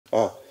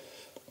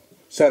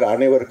Sir,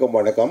 அனைவருக்கும்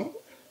வணக்கம்.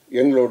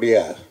 எங்களுடைய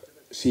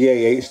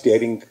சிஐஐ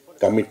ஸ்டியரிங்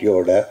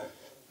கமிட்டியோட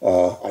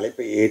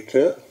அழைப்பை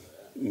ஏற்று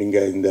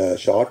நீங்கள் இந்த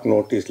ஷார்ட்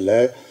நோட்டீஸில்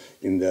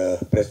இந்த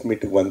ப்ரெஸ்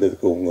மீட்டுக்கு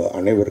வந்ததுக்கு உங்கள்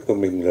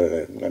அனைவருக்கும் எங்களோட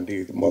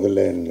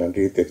முதல்ல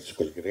நன்றியை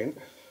தெரிவித்துக்கொள்கிறேன்.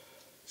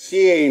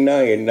 சிஐனா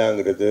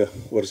என்னங்கிறது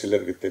ஒரு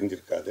சிலருக்கு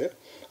தெரிஞ்சிருக்காது.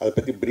 அதை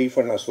பற்றி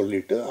ப்ரீஃபாக நான்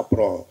சொல்லிவிட்டு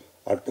அப்புறம்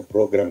அடுத்த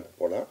ப்ரோக்ராமுக்கு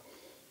போகலாம்.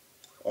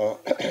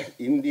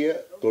 இந்திய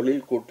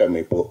தொழில்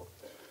கூட்டமைப்பு,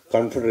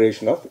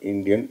 confederation of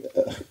Indian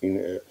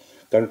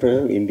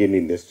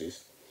industries.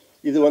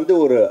 இது வந்து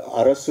ஒரு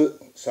அரசு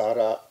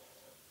சாரா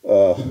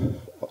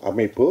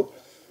அமைப்பு.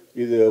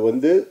 இது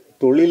வந்து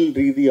தொழில்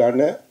ரீதியான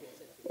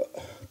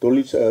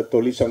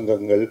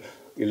தொழிற்சங்கங்கள்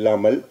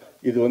இல்லாமல்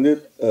இது வந்து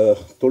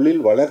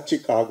தொழில்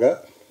வளர்ச்சிக்காக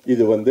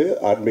இது வந்து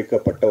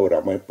ஆரம்பிக்கப்பட்ட ஒரு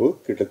அமைப்பு.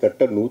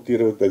 கிட்டத்தட்ட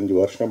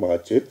 125 வருஷம்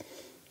ஆச்சு.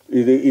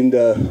 இந்த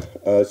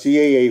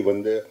சிஐஐ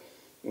வந்து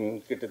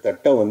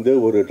கிட்டத்தட்ட வந்து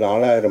ஒரு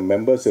 4000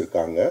 மெம்பர்ஸ்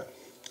இருக்காங்க.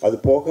 அது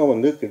போக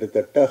வந்து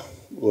கிட்டத்தட்ட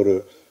ஒரு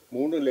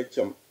 3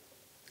 லட்சம்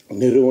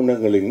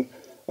நிறுவனங்களின்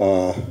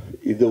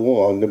இதுவும்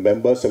வந்து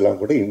மெம்பர்ஸ் எல்லாம்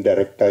கூட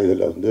இன்டைரக்டாக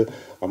இதில் வந்து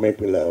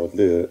அமைப்பில்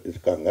வந்து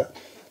இருக்காங்க.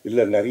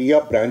 இதில் நிறையா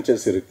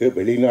பிரான்ச்சஸ் இருக்குது.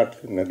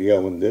 வெளிநாட்டில் நிறையா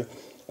வந்து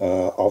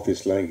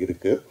ஆஃபீஸ்லாம்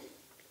இருக்குது.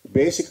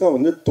 பேசிக்காக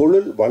வந்து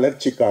தொழில்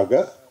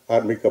வளர்ச்சிக்காக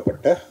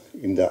ஆரம்பிக்கப்பட்ட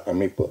இந்த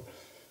அமைப்பு.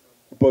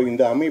 இப்போது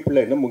இந்த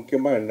அமைப்பில் என்ன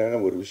முக்கியமாக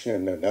என்னென்ன ஒரு விஷயம்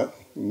என்னென்னா,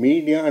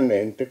 மீடியா அண்ட்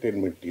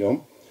என்டர்டெயின்மெண்ட்டையும்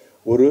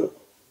ஒரு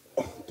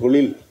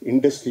தொழில்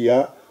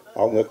இண்டஸ்ட்ரியாக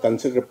அவங்க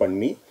கன்சிடர்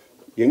பண்ணி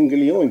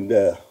எங்களையும் இந்த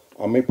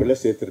அமைப்பில்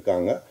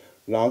சேர்த்துருக்காங்க.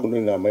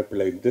 நாங்களும் இந்த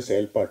அமைப்பில் இந்த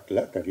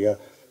செயல்பாட்டில் நிறையா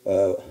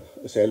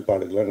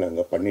செயல்பாடுகளை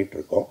நாங்கள்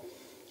பண்ணிகிட்ருக்கோம்.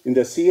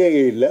 இந்த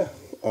சிஐஐயில்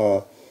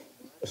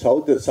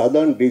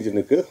சதர்ன்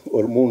ரீஜனுக்கு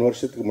ஒரு 3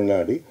 வருஷத்துக்கு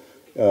முன்னாடி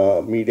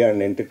மீடியா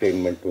அண்ட்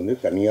என்டர்டெயின்மெண்ட் வந்து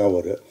தனியாக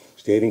ஒரு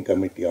ஸ்டியரிங்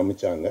கமிட்டி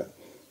அமைச்சாங்க.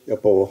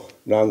 அப்போது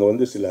நாங்கள்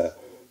வந்து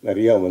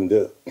நிறையா வந்து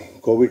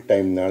கோவிட்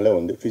டைம்னால்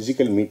வந்து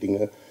ஃபிசிக்கல்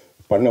மீட்டிங்கு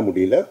பண்ண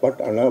முடியல.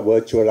 பட் ஆனால்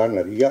வர்ச்சுவலாக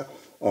நிறையா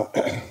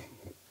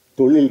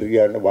தொழில்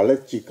ரீதியான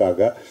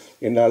வளர்ச்சிக்காக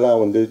என்னால்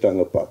வந்து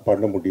நாங்கள்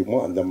பண்ண முடியுமோ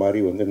அந்த மாதிரி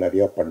வந்து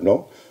நிறையா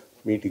பண்ணோம்.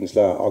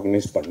 மீட்டிங்ஸ்லாம்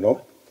ஆர்கனைஸ் பண்ணோம்.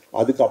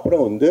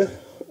 அதுக்கப்புறம் வந்து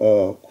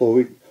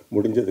கோவிட்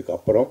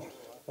முடிஞ்சதுக்கப்புறம்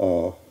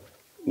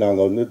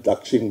நாங்கள் வந்து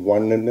தக்ஷின்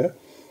 1ன்னு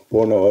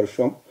போன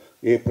வருஷம்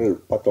ஏப்ரல்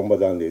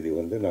 19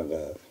 வந்து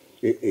நாங்கள்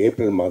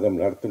ஏப்ரல்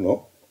மாதம்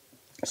நடத்தினோம்.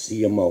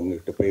 சிஎம்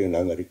அவங்ககிட்ட போய்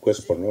நாங்கள்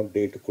ரிக்வெஸ்ட் பண்ணோம்.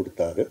 டேட்டு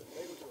கொடுத்தாரு.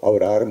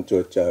 அவர் ஆரம்பித்து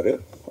வச்சார்.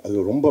 அது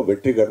ரொம்ப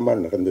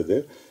வெற்றிகரமாக நடந்தது.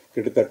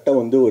 கிட்டத்தட்ட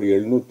வந்து ஒரு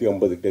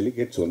 750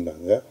 டெலிகேட்ஸ்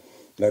வந்தாங்க.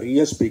 நிறைய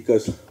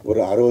ஸ்பீக்கர்ஸ்,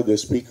 ஒரு 60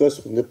 ஸ்பீக்கர்ஸ்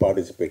வந்து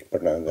பார்ட்டிசிபேட்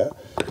பண்ணாங்க.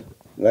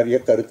 நிறைய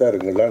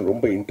கருத்தரங்கெல்லாம்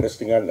ரொம்ப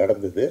இன்ட்ரெஸ்டிங்காக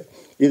நடந்தது.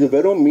 இது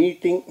வெறும்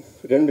மீட்டிங்,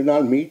 2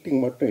 நாள் மீட்டிங்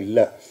மட்டும்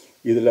இல்லை.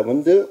 இதில்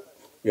வந்து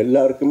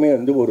எல்லாருக்குமே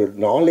வந்து ஒரு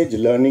நாலேஜ்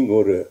லேர்னிங்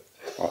ஒரு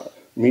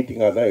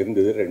மீட்டிங்காக தான்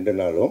இருந்தது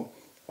 2 நாளும்.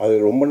 அது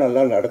ரொம்ப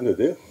நல்லா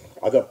நடந்தது.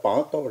 அதை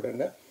பார்த்த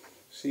உடனே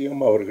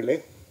சிஎம் அவர்களே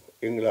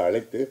எங்களை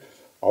அழைத்து,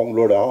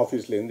 அவங்களோட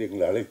ஆஃபீஸ்லேருந்து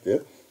எங்களை அழைத்து,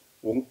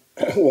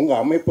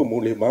 உங்கள் அமைப்பு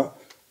மூலிமா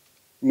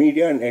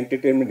மீடியா அண்ட்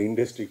என்டர்டெயின்மெண்ட்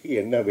இண்டஸ்ட்ரிக்கு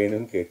என்ன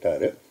வேணும்னு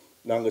கேட்டார்.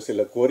 நாங்கள்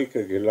சில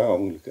கோரிக்கைகள்லாம்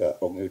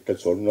அவங்ககிட்ட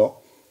சொன்னோம்.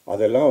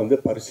 அதெல்லாம் வந்து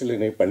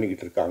பரிசீலனை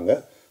பண்ணிக்கிட்டு இருக்காங்க.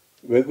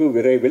 வெகு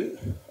விரைவில்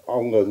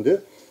அவங்க வந்து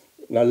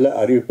நல்ல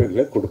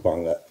அறிவிப்புகளை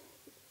கொடுப்பாங்க.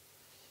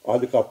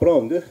 அதுக்கப்புறம்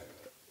வந்து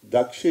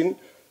தக்ஷின்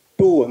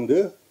 2 வந்து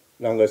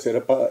நாங்கள்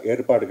சிறப்பாக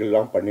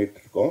ஏற்பாடுகள்லாம்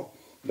பண்ணிகிட்ருக்கோம்.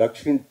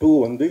 தக்ஷின் 2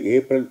 வந்து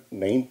ஏப்ரல்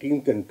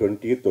 19th and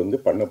 20th வந்து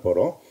பண்ண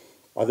போகிறோம்.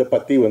 அதை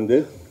பற்றி வந்து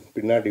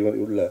பின்னாடி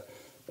உள்ள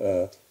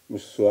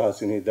மிஸ்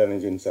சுஹாசினி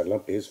தனஞ்சன்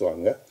சார்லாம்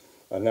பேசுவாங்க.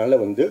 அதனால்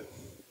வந்து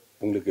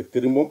உங்களுக்கு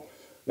திரும்பவும்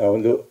நான்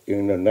வந்து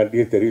என்னோட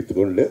நன்றியை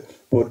தெரிவித்துக்கொண்டு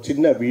ஒரு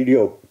சின்ன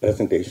வீடியோ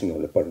ப்ரெசன்டேஷன்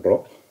ஒன்று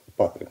பண்ணுறோம்.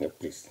 பார்க்குறேங்க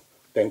ப்ளீஸ்.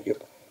 தேங்க்யூ.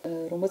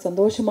 ரொம்ப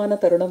சந்தோஷமான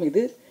தருணம்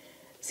இது.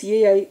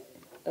 சிஐஐ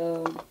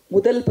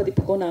முதல்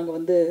பதிப்புக்கும் நாங்கள்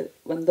வந்து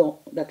வந்தோம்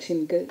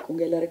தக்ஷினுக்கு.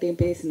 உங்கள்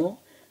எல்லார்ட்டையும் பேசினோம்.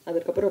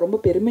 அதுக்கப்புறம் ரொம்ப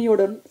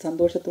பெருமையுடன்,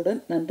 சந்தோஷத்துடன்,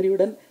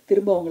 நன்றியுடன்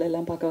திரும்ப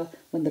அவங்களெல்லாம் பார்க்க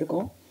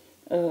வந்திருக்கோம்.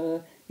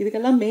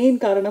 இதுக்கெல்லாம் மெயின்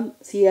காரணம்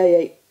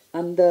சிஐஐ.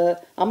 அந்த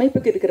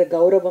அமைப்புக்கு இருக்கிற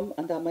கௌரவம்,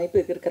 அந்த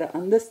அமைப்புக்கு இருக்கிற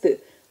அந்தஸ்து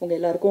உங்கள்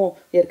எல்லாருக்கும்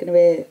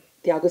ஏற்கனவே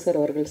தியாகு சார்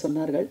அவர்கள்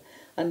சொன்னார்கள்.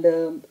 அந்த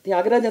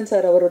தியாகராஜன்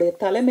சார் அவருடைய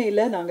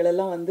தலைமையில்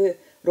நாங்களெல்லாம் வந்து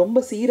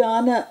ரொம்ப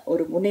சீரான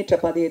ஒரு முன்னேற்ற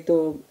பாதையை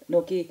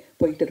நோக்கி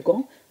போயிட்டு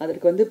இருக்கோம்.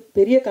 அதற்கு வந்து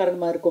பெரிய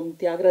காரணமாக இருக்கும்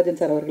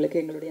தியாகராஜன் சார்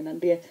அவர்களுக்கு எங்களுடைய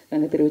நன்றியை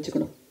நாங்கள்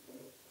தெரிவிச்சுக்கணும்.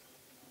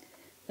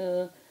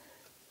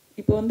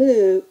 இப்போ வந்து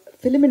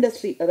ஃபிலிம்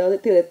இண்டஸ்ட்ரி, அதாவது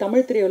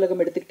தமிழ்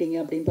திரையுலகம் எடுத்துக்கிட்டிங்க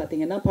அப்படின்னு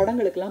பார்த்தீங்கன்னா,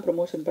 படங்களுக்கெல்லாம்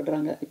ப்ரொமோஷன்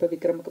பண்ணுறாங்க. இப்போ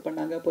விக்ரமுக்கு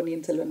பண்ணாங்க,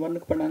 பொன்னியின் செல்வன்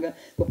 1க்கு பண்ணாங்க,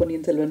 இப்போ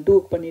பொன்னியின் செல்வன்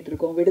 2க்கு பண்ணிகிட்டு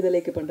இருக்கோம்,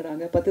 விடுதலைக்கு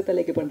பண்ணுறாங்க, 10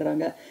 தலைக்கு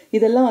பண்ணுறாங்க.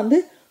 இதெல்லாம் வந்து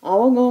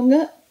அவங்கவுங்க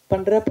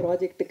பண்ணுற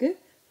ப்ராஜெக்ட்டுக்கு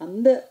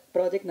அந்த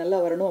ப்ராஜெக்ட் நல்லா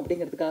வரணும்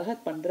அப்படிங்கிறதுக்காக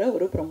பண்ணுற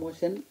ஒரு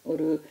ப்ரொமோஷன்,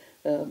 ஒரு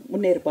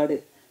முன்னேற்பாடு.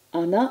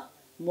 ஆனால்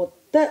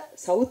மொத்த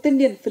சவுத்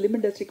இண்டியன் ஃபிலிம்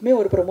இண்டஸ்ட்ரிக்குமே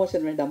ஒரு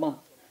ப்ரொமோஷன் வேண்டாமா?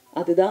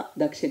 அதுதான்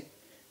தக்ஷின்.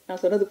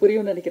 நான் சொன்னது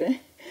புரியும்னு நினைக்கிறேன்.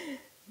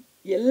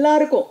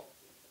 எல்லாருக்கும்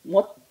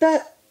மொத்த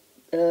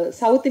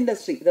சவுத்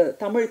இண்டஸ்ட்ரி,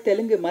 தமிழ்,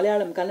 தெலுங்கு,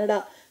 மலையாளம், கன்னடா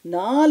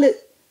 4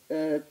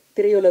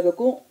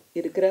 திரையுலகுக்கும்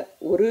இருக்கிற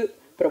ஒரு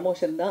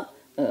ப்ரமோஷன் தான்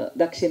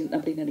தக்ஷின்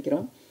அப்படின்னு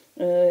நினைக்கிறோம்.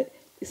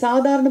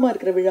 சாதாரணமாக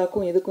இருக்கிற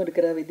விழாக்கும் இதுக்கும்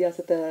இருக்கிற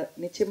வித்தியாசத்தை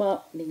நிச்சயமாக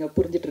நீங்கள்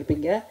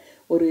புரிஞ்சிட்ருப்பீங்க.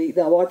 ஒரு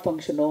இது அவார்ட்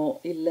ஃபங்க்ஷனோ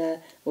இல்லை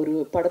ஒரு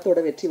படத்தோட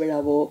வெற்றி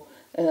விழாவோ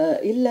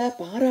இல்லை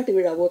பாராட்டு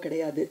விழாவோ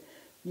கிடையாது.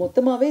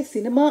 மொத்தமாகவே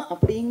சினிமா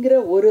அப்படிங்கிற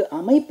ஒரு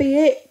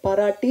அமைப்பையே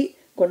பாராட்டி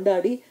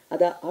கொண்டாடி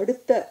அதை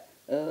அடுத்த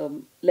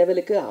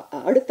லெவலுக்கு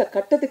அடுத்த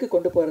கட்டத்துக்கு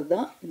கொண்டு போகிறது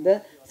தான் இந்த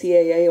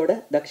சிஐஐயோட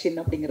தக்ஷின்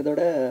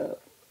அப்படிங்கிறதோட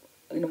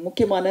இன்னும்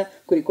முக்கியமான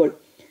குறிக்கோள்.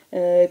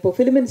 இப்போ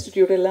ஃபிலிம்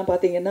இன்ஸ்டிடியூட் எல்லாம்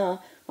பார்த்தீங்கன்னா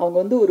அவங்க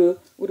வந்து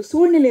ஒரு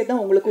சூழ்நிலையை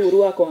தான் உங்களுக்கு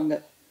உருவாக்குவாங்க.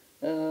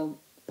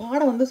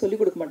 பாடம் வந்து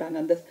சொல்லிக் கொடுக்க மாட்டாங்க.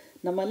 அந்த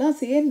நம்மெல்லாம்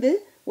சேர்ந்து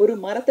ஒரு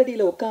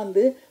மரத்தடியில்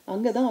உட்காந்து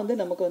அங்கே தான் வந்து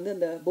நமக்கு வந்து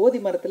அந்த போதி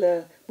மரத்தில்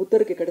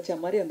புத்தருக்கு கிடைச்ச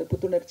மாதிரி அந்த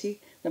புத்துணர்ச்சி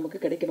நமக்கு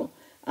கிடைக்கணும்.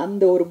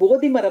 அந்த ஒரு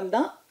போதி மரம்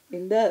தான்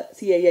இந்த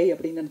சிஐஐ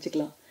அப்படின்னு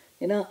நினச்சிக்கலாம்.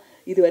 ஏன்னா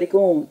இது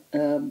வரைக்கும்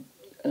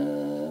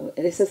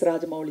எஸ்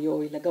ராஜமௌலியோ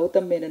இல்லை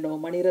கௌதம் மேனனோ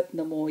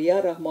மணிரத்னமோ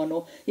ஏஆர் ரஹ்மானோ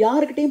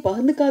யாருக்கிட்டையும்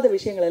பகிர்ந்துக்காத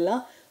விஷயங்கள்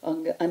எல்லாம்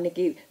அங்கே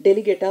அன்னைக்கு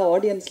டெலிகேட்டாக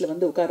ஆடியன்ஸில்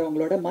வந்து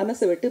உட்காரவங்களோட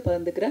மனசை விட்டு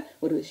பகிர்ந்துக்கிற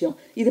ஒரு விஷயம்.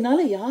 இதனால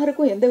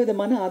யாருக்கும் எந்த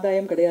விதமான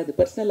ஆதாயம் கிடையாது,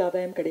 பர்சனல்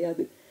ஆதாயம்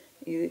கிடையாது.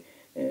 இது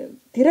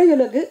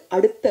திரையுலகு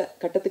அடுத்த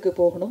கட்டத்துக்கு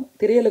போகணும்.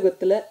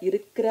 திரையுலகத்தில்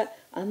இருக்கிற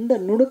அந்த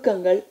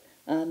நுணுக்கங்கள்,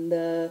 அந்த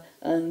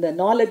அந்த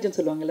நாலெட்ஜுன்னு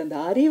சொல்லுவாங்கள்ல, அந்த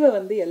அறிவை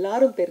வந்து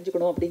எல்லாரும்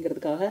தெரிஞ்சுக்கணும்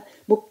அப்படிங்கிறதுக்காக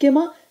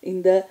முக்கியமாக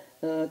இந்த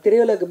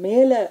திரையுலகு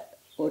மேலே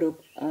ஒரு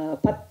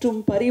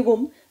பற்றும்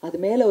பரிவும் அது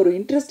மேலே ஒரு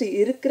இன்ட்ரெஸ்ட்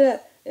இருக்கிற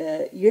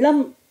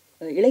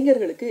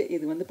இளைஞர்களுக்கு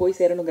இது வந்து போய்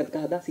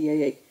சேரணுங்கிறதுக்காக தான்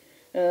சிஐஐ.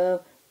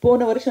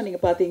 போன வருஷம்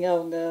நீங்கள் பார்த்தீங்க,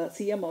 அவங்க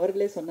சிஎம்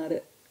அவர்களே சொன்னார்,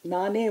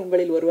 நானே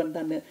உங்களில் ஒருவன்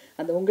தான்.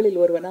 அந்த உங்களில்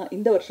ஒருவனா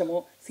இந்த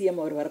வருஷமும்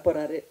சிஎம் அவர்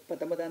வரப்போகிறாரு.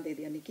 19ஆம்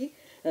தேதி அன்னைக்கு,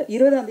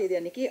 20ஆம் தேதி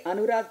அன்னைக்கு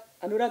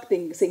அனுராக்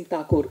சிங்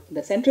தாக்கூர்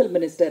இந்த சென்ட்ரல்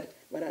மினிஸ்டர்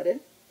வராரு.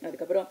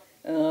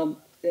 அதுக்கப்புறம்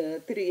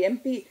திரு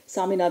எம்பி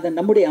சாமிநாதன்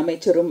நம்முடைய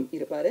அமைச்சரும்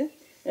இருப்பார்.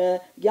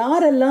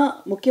 யாரெல்லாம்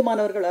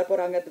முக்கியமானவர்கள் வர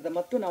போகிறாங்கிறத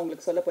மட்டும் நான்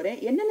உங்களுக்கு சொல்ல போகிறேன்.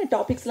 என்னென்ன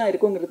டாபிக்ஸ்லாம்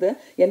இருக்குங்கிறது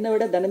என்னை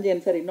விட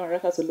தனஞ்சயன் சார் இன்னும்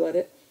அழகாக சொல்லுவார்.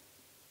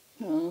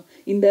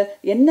 இந்த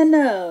என்னென்ன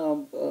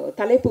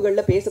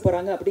தலைப்புகளில் பேச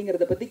போகிறாங்க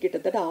அப்படிங்கிறத பற்றி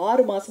கிட்டத்தட்ட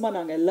 6 மாதமாக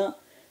நாங்கள் எல்லாம்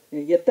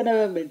எத்தனை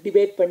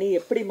டிபேட் பண்ணி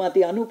எப்படி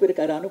மாற்றி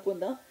இருக்காரு.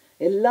 அனுப்பும் தான்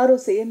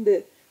எல்லாரும் சேர்ந்து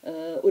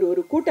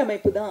ஒரு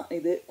கூட்டமைப்பு தான்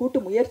இது, கூட்டு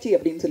முயற்சி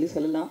அப்படின்னு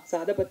சொல்லலாம். ஸோ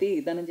அதை பற்றி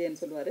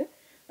தனஞ்சயன் சொல்லுவார்.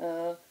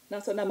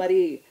 நான் சொன்ன மாதிரி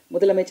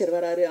முதலமைச்சர்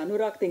வராரு,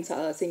 அனுராக்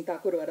சிங்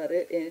தாக்கூர் வராரு,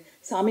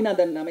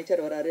 சாமிநாதன்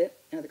அமைச்சர் வராரு.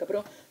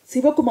 அதுக்கப்புறம்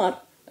Sivakumar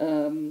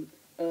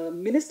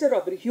minister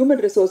of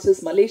human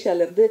resources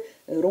மலேசியாவிலேருந்து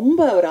ரொம்ப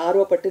அவர்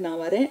ஆர்வப்பட்டு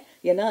நான் வரேன்,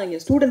 ஏன்னா இங்கே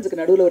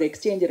ஸ்டூடெண்ட்ஸுக்கு நடுவில் ஒரு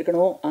எக்ஸ்சேஞ்ச்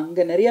இருக்கணும்,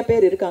 அங்கே நிறைய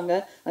பேர் இருக்காங்க,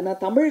 ஆனால்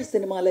தமிழ்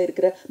சினிமாவில்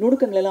இருக்கிற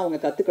நுணுக்கங்களெல்லாம் அவங்க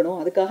கற்றுக்கணும்,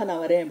 அதுக்காக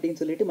நான் வரேன்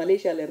அப்படின்னு சொல்லிட்டு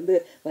மலேசியாவிலேருந்து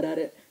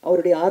வராரு.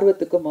 அவருடைய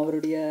ஆர்வத்துக்கும்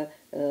அவருடைய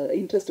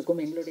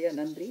இன்ட்ரெஸ்ட்டுக்கும் எங்களுடைய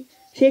நன்றி.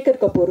 சேகர்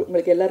கபூர்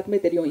உங்களுக்கு எல்லாருக்குமே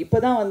தெரியும், இப்போ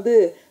தான் வந்து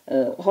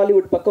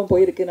ஹாலிவுட் பக்கம்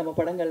போயிருக்கு நம்ம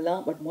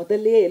படங்கள்லாம். பட்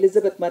முதல்ல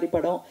எலிசபெத் மாதிரி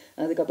படம்,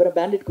 அதுக்கப்புறம்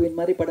பேண்டிட் குயின்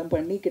மாதிரி படம்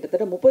பண்ணி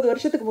கிட்டத்தட்ட 30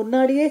 வருஷத்துக்கு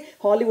முன்னாடியே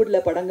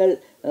ஹாலிவுட்டில் படங்கள்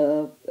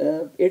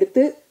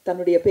எடுத்து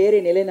தன்னுடைய பெயரை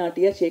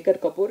நிலைநாட்டிய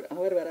சேகர் கபூர்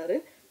அவர் வராரு.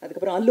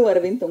 அதுக்கப்புறம் அல்லு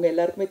அரவிந்த் உங்கள்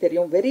எல்லாருக்குமே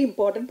தெரியும், வெரி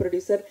இம்பார்ட்டன்ட்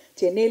ப்ரொடியூசர்,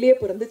 சென்னையிலே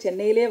பிறந்து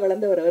சென்னையிலே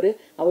வளர்ந்தவர் அவர்.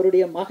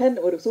 அவருடைய மகன்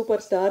ஒரு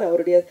சூப்பர் ஸ்டார்,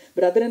 அவருடைய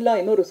பிரதர்இன்லா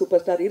இன்னொரு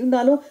சூப்பர் ஸ்டார்.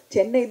 இருந்தாலும்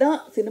சென்னை தான்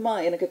சினிமா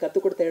எனக்கு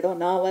கற்றுக் கொடுத்த இடம்,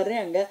 நான்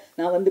வர்றேன் அங்கே,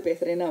 நான் வந்து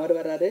பேசுகிறேன்னு அவர்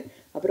வர்றாரு.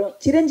 அப்புறம்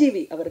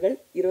சிரஞ்சீவி அவர்கள்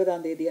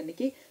 20ஆம் தேதி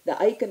அன்னைக்கு த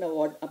ஐக்கன்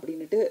அவார்ட்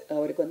அப்படின்ட்டு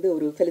அவருக்கு வந்து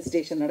ஒரு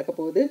ஃபெலிசிட்டேஷன் நடக்க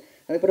போகுது.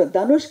 அதுக்கப்புறம்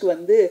தனுஷ்க்கு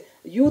வந்து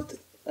யூத்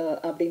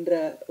அப்படின்ற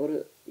ஒரு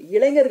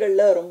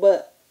இளைஞர்களில் ரொம்ப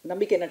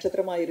நம்பிக்கை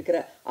நட்சத்திரமாக இருக்கிற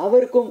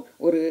அவருக்கும்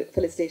ஒரு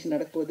ஃபெலிசிட்டேஷன்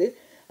நடக்க போகுது.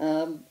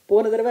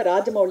 போன தடவை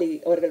ராஜமௌலி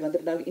அவர்கள்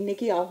வந்திருந்தாங்க,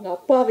 இன்னைக்கு அவங்க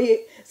அப்பாவே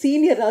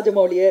சீனியர்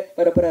ராஜமௌலியை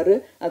வரப்போறாரு.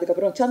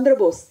 அதுக்கப்புறம்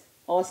சந்திரபோஸ்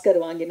ஆஸ்கர்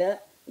வாங்கின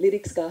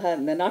லிரிக்ஸ்க்காக,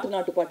 இந்த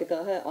நாட்டு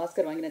பாட்டுக்காக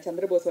ஆஸ்கர் வாங்கின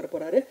சந்திரபோஸ்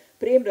வரப்போறாரு.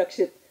 பிரேம்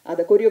ரக்ஷித்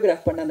அதை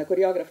கொரியோகிராஃப் பண்ண அந்த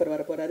கொரியோகிராஃபர்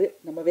வரப்போறாரு.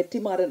 நம்ம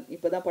வெற்றிமாறன்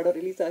இப்போதான் படம்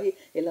ரிலீஸ் ஆகி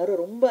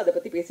எல்லாரும் ரொம்ப அதை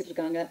பற்றி பேசிட்டு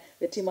இருக்காங்க,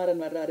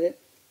 வெற்றிமாறன் வர்றாரு.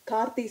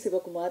 கார்த்தி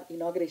சிவகுமார்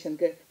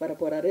இனாகிரேஷனுக்கு வர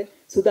போகிறாரு.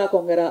 சுதா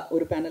கொங்கரா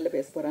ஒரு பேனலில்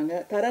பேச போகிறாங்க.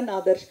 தரன்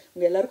ஆதர்ஷ்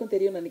உங்கள் எல்லாருக்கும்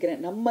தெரியும்னு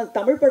நினைக்கிறேன், நம்ம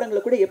தமிழ்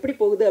படங்களை கூட எப்படி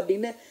போகுது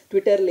அப்படின்னு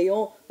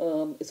ட்விட்டர்லேயும்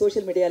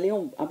சோஷியல்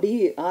மீடியாலேயும் அப்படி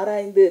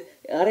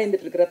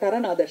ஆராய்ந்துட்டு இருக்கிற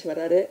தரன் ஆதர்ஷ்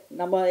வராரு.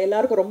 நம்ம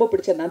எல்லாருக்கும் ரொம்ப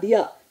பிடிச்ச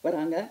நதியா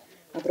வராங்க.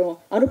 அப்புறம்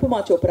அனுபமா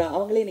சோப்ரா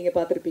அவங்களே நீங்கள்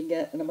பார்த்துருப்பீங்க,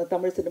 நம்ம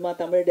Tamil cinema,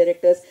 Tamil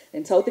directors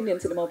and south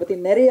Indian cinema பற்றி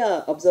நிறையா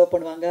அப்சர்வ்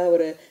பண்ணுவாங்க,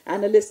 ஒரு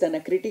அனலிஸ்ட்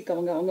அண்ட் கிரிட்டிக்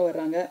அவங்க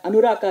வர்றாங்க.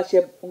 அனுராக்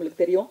காஷ்யப் உங்களுக்கு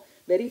தெரியும்,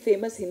 very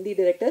famous Hindi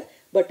director.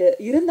 But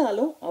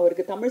இருந்தாலும்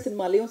அவருக்கு தமிழ்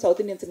சினிமாலேயும்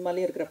சவுத் இந்தியன்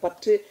சினிமாலேயும் இருக்கிற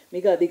பற்று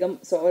மிக அதிகம்.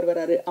 ஸோ அவர்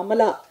வராரு.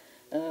 அமலா,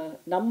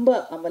 நம்ம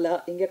அமலா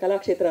இங்கே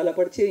கலாக்ஷேத்ராவில்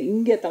படித்து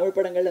இங்கே தமிழ்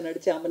படங்களில்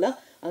நடித்த அமலா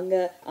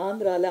அங்கே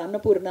ஆந்திராவில்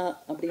அன்னபூர்ணா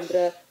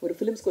அப்படின்ற ஒரு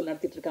ஃபிலிம் ஸ்கூல்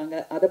நடத்திட்டு இருக்காங்க.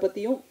 அதை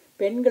பற்றியும்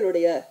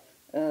பெண்களுடைய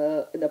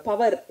இந்த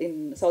power in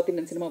South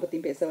Indian cinema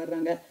பற்றியும் பேச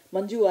வர்றாங்க.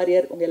 மஞ்சு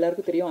வாரியர் உங்கள்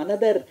எல்லாருக்கும் தெரியும்,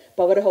 another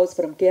power house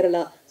from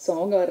Kerala. So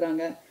அவங்க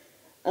வர்றாங்க.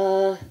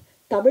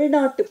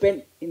 தமிழ்நாட்டு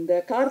பெண் இந்த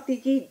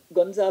கார்த்திகி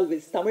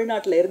கொன்சால்விஸ்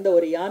தமிழ்நாட்டில் இருந்த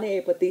ஒரு யானையை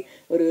பற்றி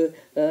ஒரு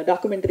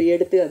டாக்குமெண்ட்ரி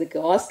எடுத்து அதுக்கு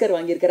ஆஸ்கர்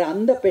வாங்கியிருக்கிற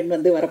அந்த பெண்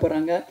வந்து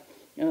வரப்போகிறாங்க.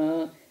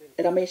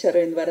 ரமேஷ்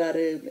அரவிந்த்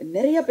வர்றாரு.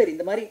 நிறைய பேர்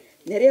இந்த மாதிரி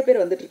நிறைய பேர்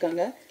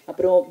வந்துட்டுருக்காங்க.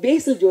 அப்புறம்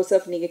பேசில்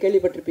ஜோசப் நீங்கள்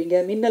கேள்விப்பட்டிருப்பீங்க,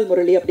 மின்னல்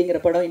முரளி அப்படிங்கிற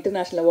படம்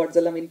இன்டர்நேஷ்னல் அவார்ட்ஸ்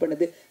எல்லாம் வின்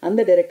பண்ணுது,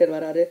 அந்த டைரக்டர்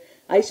வராரு.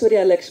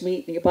 ஐஸ்வர்யா லக்ஷ்மி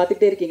நீங்கள்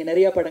பார்த்துக்கிட்டே இருக்கீங்க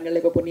நிறையா படங்கள்,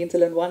 இப்போ பொன்னியின்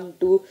செல்வன் 1,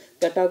 2,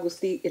 கட்டா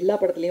குஸ்தி எல்லா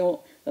படத்துலையும்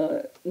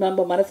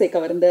நம்ம மனசை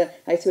கவர்ந்த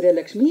Aishwarya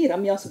Lakshmi.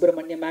 Ramya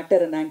Subramaniam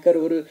actor and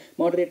anchor ஒரு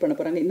மாடரேட் பண்ண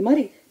போகிறாங்க. இந்த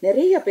மாதிரி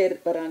நிறைய பேர்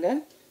வராங்க.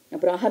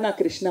 அப்புறம் அஹனா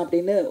கிருஷ்ணா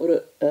அப்படின்னு ஒரு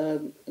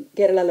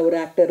கேரளாவில் ஒரு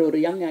ஆக்டர், ஒரு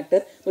யங்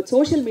ஆக்டர். பட்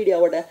சோஷியல்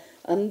மீடியாவோட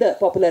அந்த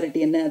பாப்புலாரிட்டி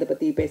என்ன அதை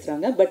பற்றி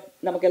பேசுகிறாங்க. பட்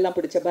நமக்கெல்லாம்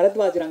பிடிச்ச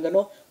பரத்வாஜ்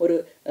ரங்கனும்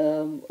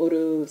ஒரு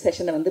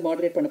செஷனை வந்து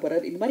மாடரேட் பண்ண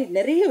போகிறார். இந்த மாதிரி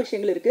நிறைய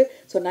விஷயங்கள் இருக்குது.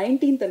 ஸோ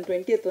 19th and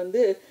 20th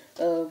வந்து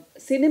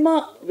சினிமா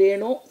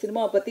வேணும்,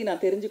 சினிமாவை பற்றி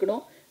நான்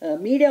தெரிஞ்சுக்கணும்,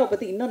 மீடியாவை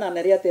பற்றி இன்னும் நான்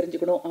நிறையா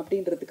தெரிஞ்சுக்கணும்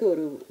அப்படின்றதுக்கு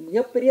ஒரு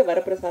மிகப்பெரிய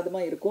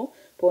வரப்பிரசாதமாக இருக்கும்.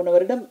 போன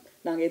வருடம்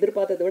நாங்கள்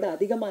எதிர்பார்த்ததை விட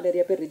அதிகமாக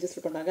நிறைய பேர்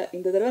ரெஜிஸ்டர் பண்ணாங்க.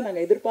 இந்த தடவை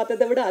நாங்கள்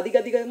எதிர்பார்த்ததை விட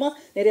அதிகமாக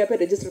நிறையா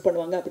பேர் ரெஜிஸ்டர்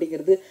பண்ணுவாங்க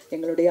அப்படிங்கிறது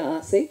எங்களுடைய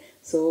ஆசை.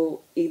 ஸோ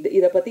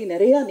இதை பற்றி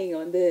நிறையா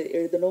நீங்கள் வந்து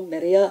எழுதணும்,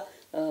 நிறையா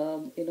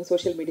இன்னும்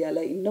சோஷியல்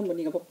மீடியாவில் இன்னும்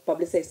நீங்கள்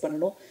பப்ளிசைஸ்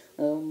பண்ணணும்.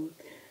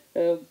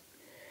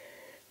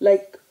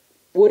 லைக்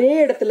ஒரே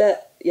இடத்துல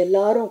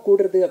எல்லாரும்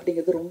கூடுறது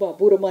அப்படிங்கிறது ரொம்ப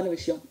அபூர்வமான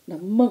விஷயம்.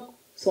 நம்ம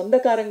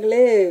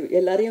சொந்தக்காரங்களே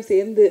எல்லாரையும்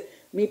சேர்ந்து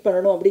மீட்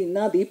பண்ணணும்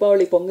அப்படின்னா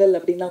தீபாவளி பொங்கல்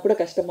அப்படின்னா கூட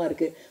கஷ்டமாக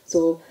இருக்குது. So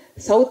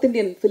south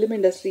Indian film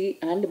industry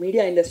and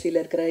media இண்டஸ்ட்ரியில்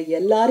இருக்கிற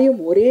எல்லாரையும்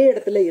ஒரே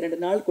இடத்துல 2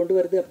 நாள் கொண்டு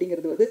வருது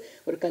அப்படிங்கிறது வந்து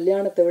ஒரு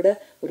கல்யாணத்தை விட,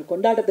 ஒரு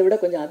கொண்டாட்டத்தை விட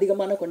கொஞ்சம்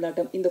அதிகமான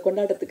கொண்டாட்டம். இந்த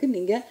கொண்டாட்டத்துக்கு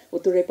நீங்கள்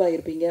ஒத்துழைப்பாக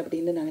இருப்பீங்க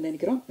அப்படின்னு நாங்கள்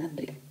நினைக்கிறோம்.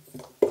 நன்றி.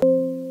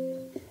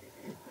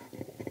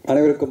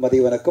 அனைவருக்கும்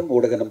மதிய வணக்கம்.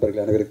 ஊடக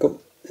நண்பர்கள் அனைவருக்கும்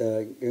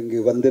இங்கு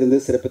வந்திருந்து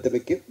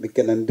சிறப்பித்தமைக்கு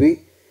மிக்க நன்றி.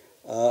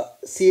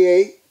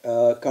 CII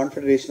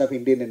confederation of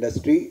Indian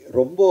industry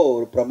ரொம்ப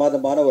ஒரு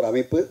பிரமாதமான ஒரு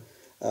அமைப்பு.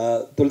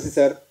 துளசி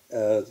சார்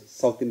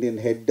சவுத்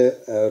இண்டியன் ஹெட்டு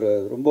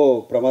ரொம்ப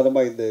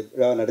பிரமாதமாக இந்த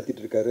விழா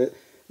நடத்திட்டு இருக்காரு.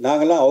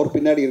 நாங்கள்லாம் அவர்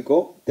பின்னாடி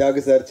இருக்கோம்.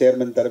 தியாகு சார்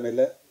சேர்மன்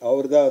தலைமையில்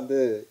அவர் தான் வந்து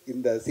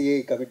இந்த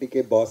CII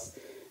கமிட்டிக்கே பாஸ்.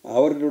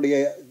 அவர்களுடைய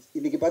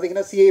இன்றைக்கி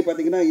பார்த்தீங்கன்னா CII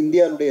பார்த்தீங்கன்னா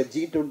இந்தியாவுடைய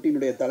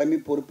G20 தலைமை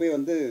பொறுப்பே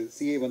வந்து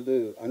CII வந்து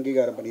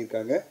அங்கீகாரம்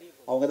பண்ணியிருக்காங்க.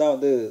 அவங்க தான்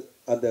வந்து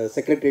அந்த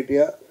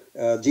செக்ரட்டரியேட்டாக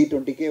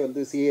G20க்கே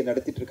வந்து CII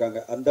நடத்திட்டு இருக்காங்க.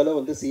 அந்தளவு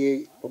வந்து CII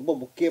ரொம்ப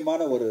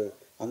முக்கியமான ஒரு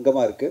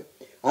அங்கமாக இருக்குது.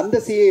 அந்த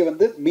CII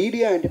வந்து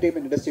மீடியா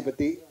என்டர்டெயின்மெண்ட் இண்டஸ்ட்ரி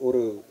பற்றி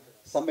ஒரு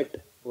சம்மிட்,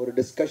 ஒரு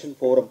டிஸ்கஷன்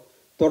ஃபோரம்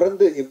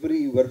தொடர்ந்து எவ்ரி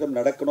வருடம்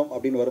நடக்கணும்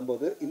அப்படின்னு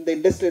வரும்போது இந்த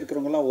இண்டஸ்ட்ரியில்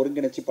இருக்கிறவங்கலாம்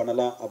ஒருங்கிணைச்சி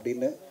பண்ணலாம்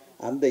அப்படின்னு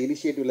அந்த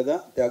இனிஷியேட்டிவில்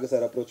தான் தியாகு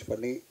சார் அப்ரோச்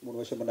பண்ணி 3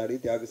 வருஷம் முன்னாடி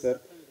தியாகு சார்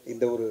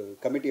இந்த ஒரு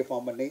கமிட்டியை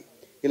ஃபார்ம் பண்ணி,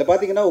 இதில்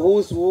பார்த்தீங்கன்னா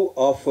ஹூஸ் ஹூ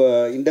ஆஃப்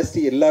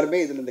இண்டஸ்ட்ரி எல்லாருமே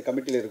இதில் இந்த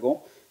கமிட்டியில் இருக்கும்.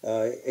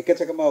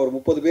 எக்கச்சக்கமாக ஒரு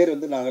 30 பேர்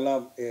வந்து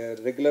நாங்கள்லாம்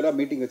ரெகுலராக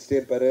மீட்டிங் வச்சுட்டே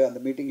இருப்பார். அந்த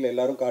மீட்டிங்கில்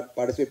எல்லோரும்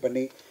பார்ட்டிசிபேட்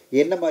பண்ணி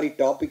என்ன மாதிரி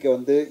டாப்பிக்கை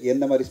வந்து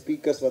என்ன மாதிரி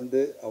ஸ்பீக்கர்ஸ்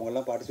வந்து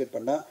அவங்கெல்லாம் பார்ட்டிசிபேட்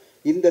பண்ணால்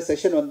இந்த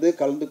செஷன் வந்து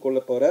கலந்து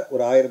கொள்ள போகிற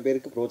ஒரு 1000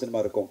 பேருக்கு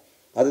பிரயோஜனமாக இருக்கும்.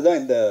 அதுதான்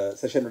இந்த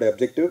செஷனுடைய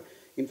அப்ஜெக்டிவ்.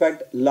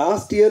 இன்ஃபேக்ட்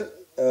லாஸ்ட் இயர்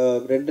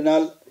 2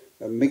 நாள்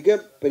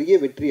மிகப்பெரிய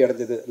வெற்றி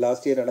அடைஞ்சது.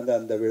 லாஸ்ட் இயர் நடந்த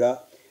அந்த விழா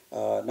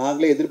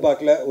நாங்களே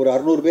எதிர்பார்க்கல. ஒரு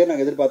 600 பேர்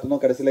நாங்கள்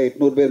எதிர்பார்த்தோம். கடைசியில்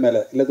 800 பேர்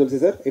மேலே, இல்லை துளசி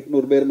சார்,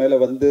 800 பேர் மேலே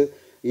வந்து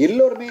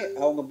எல்லோருமே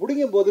அவங்க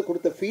முடியும் போது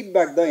கொடுத்த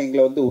ஃபீட்பேக் தான்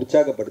எங்களை வந்து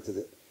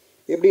உற்சாகப்படுத்துது.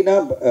 எப்படின்னா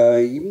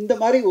இந்த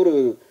மாதிரி ஒரு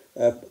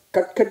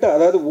கட்டாக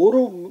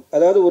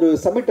அதாவது ஒரு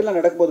சமிட்டெல்லாம்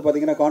நடக்கும்போது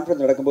பார்த்தீங்கன்னா,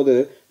 கான்ஃபரன்ஸ் நடக்கும்போது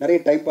நிறைய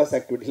டைம் பாஸ்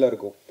ஆக்டிவிட்டிலாம்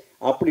இருக்கும்.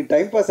 அப்படி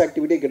டைம் பாஸ்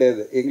ஆக்டிவிட்டியே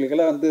கிடையாது.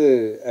 எங்களுக்கெல்லாம் வந்து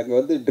அங்கே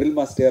வந்து ட்ரில்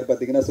மாஸ்டர்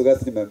பார்த்தீங்கன்னா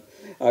சுஹாசினி மேம்,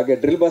 அங்கே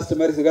ட்ரில் மாஸ்டர்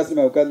மாதிரி சுஹாசினி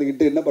மேம்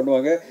உட்காந்துக்கிட்டு என்ன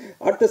பண்ணுவாங்க,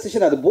 அடுத்த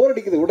செஷன் அது போர்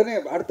அடிக்குது, உடனே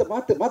அடுத்த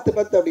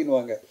மாற்று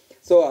அப்படின்வாங்க.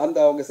 ஸோ அந்த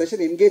அவங்க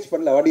செஷன் என்கேஜ்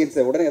பண்ணல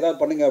ஆடியன்ஸை, உடனே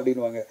ஏதாவது பண்ணுங்க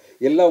அப்படின்வாங்க.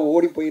 எல்லாம்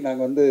ஓடி போய்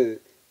நாங்கள் வந்து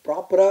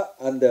ப்ராப்பராக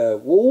அந்த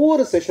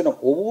ஒவ்வொரு செஷனும்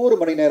ஒவ்வொரு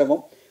மணி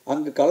நேரமும்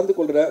அங்கே கலந்து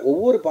கொள்கிற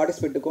ஒவ்வொரு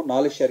பார்ட்டிசிபெண்ட்டுக்கும்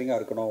நாலேஜ் ஷேரிங்காக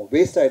இருக்கணும்,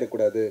 வேஸ்ட்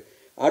ஆகிடக்கூடாது.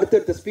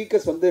 அடுத்தடுத்த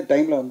ஸ்பீக்கர்ஸ் வந்து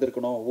டைமில்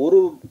வந்திருக்கணும், ஒரு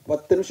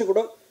 10 நிமிஷம்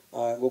கூட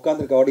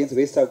உட்காந்துருக்க ஆடியன்ஸ்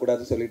வேஸ்ட்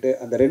ஆகக்கூடாதுன்னு சொல்லிட்டு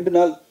அந்த 2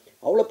 நாள்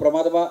அவ்வளோ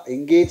பிரமாதமாக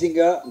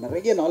என்கேஜிங்காக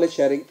நிறைய நாலேஜ்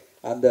ஷேரிங்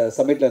அந்த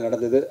சம்மிட்டில்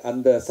நடந்தது.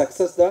 அந்த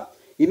சக்ஸஸ் தான்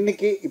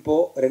இன்றைக்கி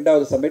இப்போது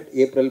 2வது சம்மிட்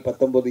ஏப்ரல்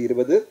 19,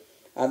 20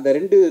 அந்த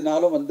 2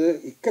 நாளும் வந்து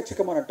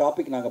எக்கச்சக்கமான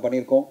டாபிக் நாங்கள்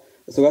பண்ணியிருக்கோம்.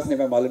 சுஹாசினி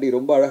மேம் ஆல்ரெடி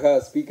ரொம்ப அழகாக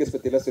ஸ்பீக்கர்ஸ்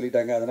பற்றிலாம்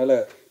சொல்லிட்டாங்க. அதனால்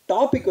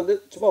டாபிக் வந்து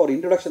சும்மா ஒரு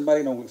இன்ட்ரடக்ஷன்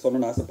மாதிரி நான் உங்களுக்கு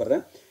சொல்லணும்னு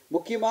ஆசைப்பட்றேன்.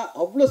 முக்கியமாக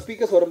அவ்வளோ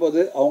ஸ்பீக்கர்ஸ் வரும்போது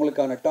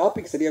அவங்களுக்கான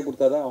டாபிக் சரியாக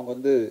கொடுத்தா தான் அவங்க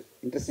வந்து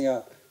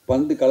இன்ட்ரெஸ்டிங்காக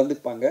வந்து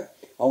கலந்துப்பாங்க.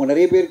 அவங்க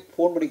நிறைய பேர்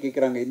ஃபோன் பண்ணி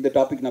கேட்குறாங்க, இந்த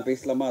டாபிக் நான்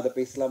பேசலாமா, அதை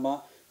பேசலாமா,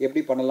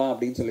 எப்படி பண்ணலாம்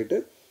அப்படின்னு சொல்லிட்டு.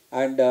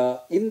 அண்ட்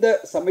இந்த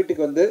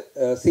சம்மிட்டுக்கு வந்து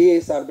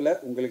CII சார்பில்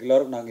உங்களுக்கு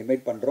எல்லோரும் நாங்கள்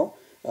இன்வைட் பண்ணுறோம்.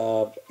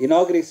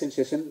 Inauguration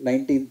session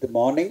 19th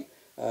morning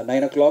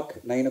 9 o'clock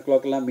 9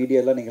 o'clockலாம்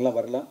மீடியாலாம் நீங்கள்லாம்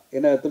வரலாம்.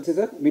 என்ன துளசி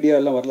சார்,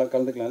 மீடியாலாம் வரலாம்,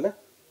 கலந்துக்கலாம்ல?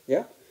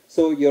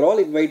 So you are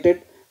all invited.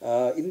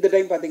 இந்த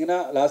டைம் பார்த்தீங்கன்னா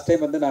லாஸ்ட்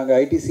டைம் வந்து நாங்கள்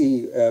ITC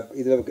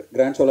இதில்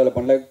கிராண்ட் ஷோலாவில்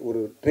பண்ணல, ஒரு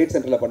ட்ரேட்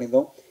சென்டரில்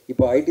பண்ணியிருந்தோம்.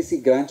 இப்போ ITC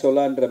கிராண்ட்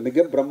ஷோலான்ற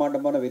மிக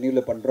பிரம்மாண்டமான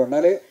வென்யூவில்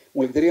பண்ணுறோம்னாலே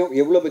உங்களுக்கு தெரியும்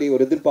எவ்வளோ பெரிய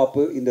ஒரு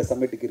எதிர்பார்ப்பு இந்த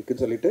சம்மிட்டுக்கு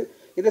இருக்குதுன்னு சொல்லிட்டு.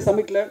 இந்த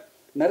சம்மிட்டில்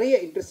நிறைய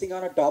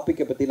இன்ட்ரெஸ்டிங்கான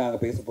டாப்பிக்கை பற்றி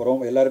நாங்கள் பேச போகிறோம்.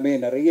 எல்லாருமே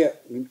நிறைய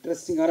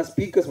இன்ட்ரெஸ்டிங்கான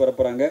ஸ்பீக்கர்ஸ் வர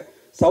போகிறாங்க.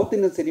 South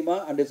Indian cinema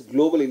and it's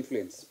global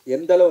influence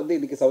எந்த அளவு வந்து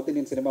இன்றைக்கி சவுத்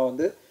இந்தியன் சினிமா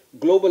வந்து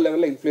குளோபல்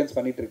லெவலில் இன்ஃப்ளூயன்ஸ்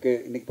பண்ணிகிட்டு இருக்கு.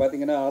 இன்றைக்கி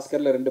பார்த்தீங்கன்னா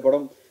ஆஸ்கரில் 2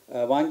 படம்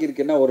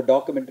வாங்கியிருக்குன்னா ஒரு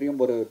டாக்குமெண்ட்ரியும்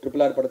ஒரு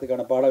RRR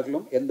படத்துக்கான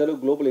பாடல்களும் எந்த அளவு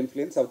குளோபல்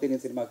இன்ஃப்ளூயன்ஸ் சவுத்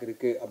இந்தியன் சினிமாவுக்கு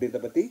இருக்குது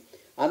அப்படின்றத பற்றி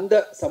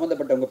அந்த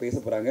சம்மந்தப்பட்டவங்க பேச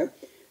போகிறாங்க.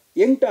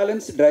 யங்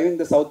டேலண்ட்ஸ் டிரைவிங்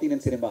த சவுத்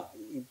இந்தியன் சினிமா.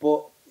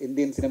 இப்போது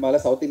இந்தியன்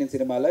சினிமாவில் சவுத் இந்தியன்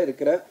சினிமாவில்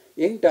இருக்கிற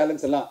யங்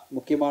டேலண்ட்ஸ் எல்லாம்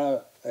முக்கியமான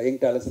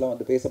யங் டேலண்ட்ஸ் எல்லாம்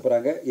வந்து பேச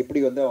போகிறாங்க.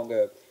 எப்படி வந்து அவங்க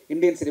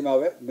இந்தியன்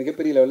சினிமாவை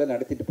மிகப்பெரிய லெவலில்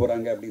நடத்திட்டு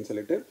போகிறாங்க அப்படின்னு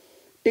சொல்லிட்டு.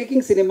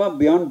 Taking cinema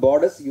beyond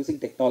borders using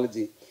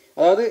technology.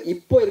 அதாவது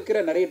இப்போ இருக்கிற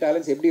நிறைய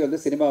டேலண்ட்ஸ் எப்படி வந்து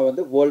சினிமா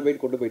வந்து வேர்ல்டு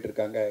வைட் கொண்டு போயிட்டு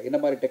இருக்காங்க, என்ன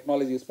மாதிரி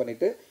டெக்னாலஜி யூஸ்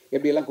பண்ணிட்டு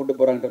எப்படியெல்லாம் கொண்டு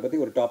போகிறாங்கன்ற பற்றி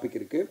ஒரு டாபிக்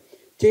இருக்குது.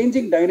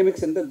 சேஞ்சிங்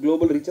டைனமிக்ஸ் இந்த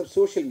global reach of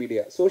social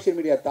media. Social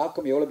media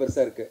தாக்கம் எவ்வளோ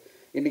பெருசாக இருக்குது.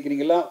 இன்றைக்கி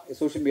நீங்கள்லாம்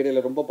சோஷியல்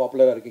மீடியாவில் ரொம்ப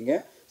பாப்புலராக இருக்கீங்க.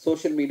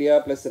 சோஷியல் மீடியா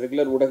ப்ளஸ்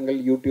ரெகுலர் ஊடகங்கள்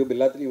யூடியூப்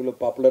எல்லாத்துலேயும் இவ்வளோ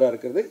பாப்புலராக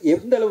இருக்கிறது.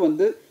 எந்த அளவு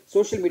வந்து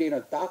சோஷியல்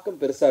மீடியாவோட தாக்கம்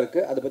பெருசாக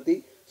இருக்குது, அதை பற்றி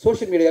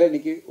சோஷியல் மீடியாவில்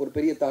இன்றைக்கி ஒரு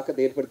பெரிய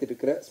தாக்கத்தை ஏற்படுத்திட்டு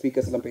இருக்கிற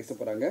ஸ்பீக்கர்ஸ் எல்லாம் பேச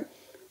போகிறாங்க.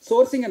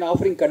 Sourcing and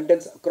offering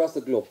contents across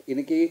the Globe.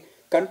 இன்றைக்கி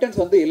கண்டென்ட்ஸ்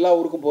வந்து எல்லா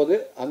ஊருக்கும் போது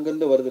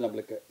அங்கேருந்து வருது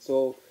நம்மளுக்கு. ஸோ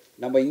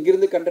நம்ம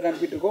இங்கேருந்து கண்டென்ட்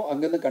அனுப்பிட்டு இருக்கோம்,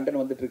 அங்கேருந்து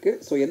கண்டென்ட் வந்துட்டுருக்கு.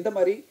 ஸோ எந்த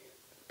மாதிரி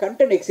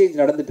கண்டென்ட்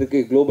எக்ஸ்சேஞ்ச்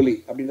நடந்துட்டுருக்கு குளோபலி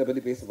அப்படின்றத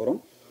பற்றி பேச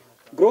போகிறோம்.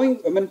 Growing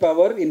women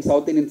power in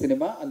South Indian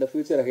cinema அந்த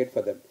ஃபியூச்சர் அஹெட்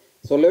ஃபார் தெம்.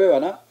 சொல்லவே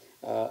வேணாம்,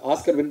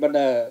 ஆஸ்கர் வின் பண்ண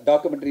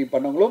டாக்குமெண்ட்ரி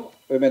பண்ணவங்களும்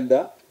விமன்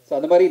தான். ஸோ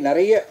அந்த மாதிரி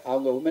நிறைய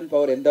அவங்க உமன்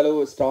பவர் எந்த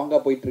அளவு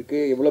ஸ்ட்ராங்காக போயிட்டுருக்கு,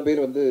 எவ்வளோ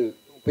பேர் வந்து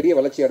பெரிய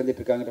வளர்ச்சி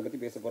அடைஞ்சிட்டு இருக்காங்கன்ற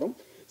பற்றி பேச போகிறோம்.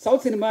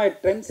 South cinema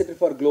trend செட்டர்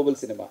for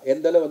global cinema.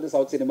 எந்த அளவு வந்து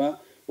சவுத் சினிமா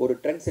ஒரு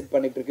ட்ரெண்ட் செட்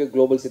பண்ணிட்டு இருக்கு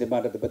குளோபல்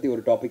சினிமான்றதை பற்றி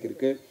ஒரு டாபிக்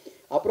இருக்குது.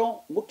 அப்புறம்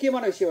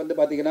முக்கியமான விஷயம் வந்து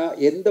பார்த்தீங்கன்னா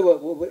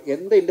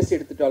எந்த இண்டஸ்ட்ரி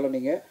எடுத்துட்டாலும்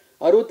நீங்கள்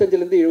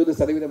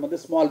 65-70% வந்து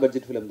ஸ்மால்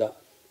பட்ஜெட் ஃபிலிம் தான்.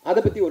 அதை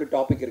பற்றி ஒரு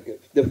டாபிக் இருக்குது,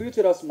 the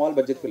future of small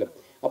budget film.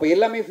 அப்போ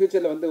எல்லாமே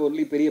ஃபியூச்சரில் வந்து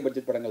ஒன்லி பெரிய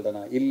பட்ஜெட் படங்கள்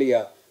தானா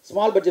இல்லையா,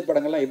 ஸ்மால் பட்ஜெட்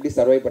படங்கள்லாம் எப்படி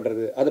சர்வை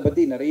பண்ணுறது, அதை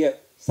பற்றி நிறைய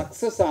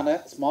சக்ஸஸ் ஆன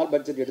ஸ்மால்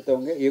பட்ஜெட்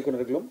எடுத்தவங்க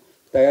இயக்குநர்களும்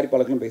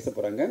தயாரிப்பாளர்களும் பேச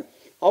போகிறாங்க.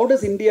 How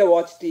does India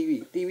watch TV.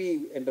 TV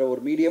என்ற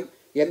ஒரு மீடியம்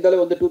எந்த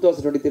அளவு வந்து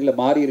 2023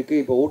 மாறி இருக்குது.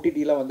 இப்போ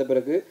ஓடிடிலாம் வந்த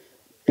பிறகு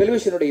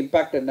டெலிவிஷனோட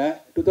இம்பாக்ட் என்ன,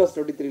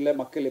 2023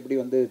 மக்கள் எப்படி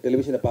வந்து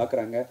டெலிவிஷனை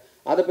பார்க்குறாங்க,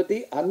 அதை பற்றி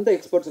அந்த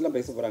எக்ஸ்பர்ட்ஸ் எல்லாம்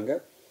பேச போகிறாங்க.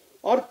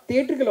 R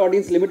theatrical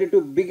audience limited to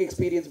big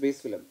experience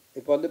paste film.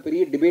 இப்போ வந்து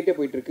பெரிய டிபேட்டே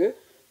போயிட்டுருக்கு.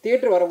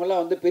 தியேட்டர்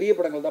வரவங்கலாம் வந்து பெரிய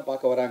படங்கள் தான்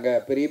பார்க்க வராங்க,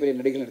 பெரிய பெரிய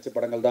நடிகர்கள் நடித்த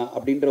படங்கள் தான்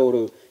அப்படின்ற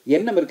ஒரு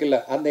எண்ணம் இருக்குல்ல,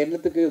 அந்த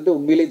எண்ணத்துக்கு வந்து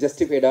உண்மையிலே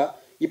ஜஸ்டிஃபைடா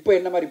இப்போ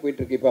என்ன மாதிரி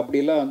போயிட்டுருக்கு. இப்போ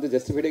அப்படிலாம் வந்து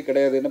ஜஸ்டிஃபைடே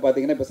கிடையாதுன்னு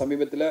பார்த்தீங்கன்னா, இப்போ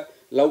சமீபத்தில்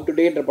லவ்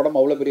டுடேன்ற படம்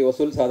அவ்வளோ பெரிய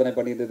வசூல் சாதனை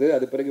பண்ணியிருந்தது.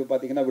 அது பிறகு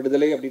பார்த்தீங்கன்னா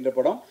விடுதலை அப்படின்ற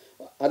படம்,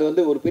 அது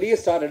வந்து ஒரு பெரிய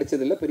ஸ்டார்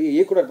நடித்ததில்லை, பெரிய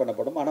இயக்குனர் பண்ண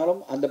படம்.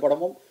 ஆனாலும் அந்த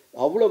படமும்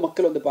அவ்வளோ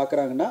மக்கள் வந்து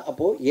பார்க்குறாங்கன்னா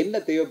அப்போது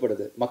என்ன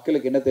தேவைப்படுது,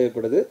 மக்களுக்கு என்ன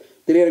தேவைப்படுது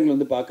திரையரங்கில்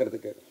வந்து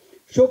பார்க்குறதுக்கு.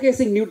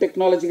 Showcasing new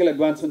technological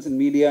advancements in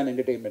media and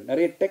entertainment.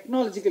 நிறைய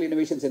டெக்னாலஜிக்கல்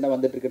இனோவேஷன்ஸ் என்ன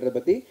வந்துட்டு இருக்கிறத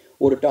பற்றி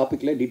ஒரு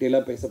டாப்பிக்கில்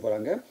டீட்டெயிலாக பேச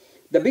போகிறாங்க.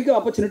 The big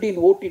opportunity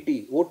in OTT.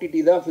 OTT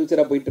தான்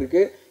ஃபியூச்சராக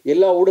போயிட்டுருக்கு.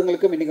 எல்லா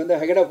ஊடகங்களுக்கும் இன்றைக்கி வந்து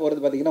ஹெடாக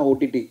போகிறது பார்த்தீங்கன்னா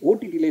ஓடிடி.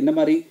 ஓடிடியில் இந்த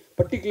மாதிரி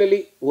பர்டிகுலர்லி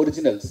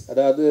ஒரிஜினல்ஸ்,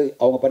 அதாவது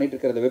அவங்க பண்ணிட்டு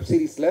இருக்கிற வெப்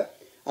சீரிஸில்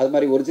அது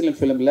மாதிரி ஒரிஜினல்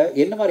ஃபிலிமில்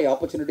என்ன மாதிரி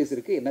ஆப்பர்ச்சுனிட்டிஸ்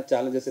இருக்குது, என்ன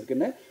சேலஞ்சஸ்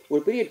இருக்குன்னு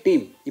ஒரு பெரிய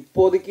டீம்,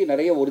 இப்போதைக்கு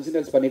நிறைய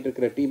ஒரிஜினல்ஸ் பண்ணிட்டு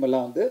இருக்கிற டீம்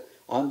எல்லாம் வந்து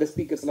அந்த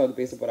ஸ்பீக்கர்ஸ்லாம்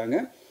வந்து பேச போகிறாங்க.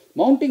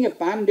 மவுண்டிங் எ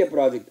பேன் இண்டியா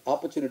ப்ராஜெக்ட்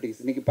ஆப்பர்ச்சுனிட்டிஸ்.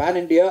 இன்றைக்கி பேன்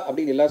இண்டியா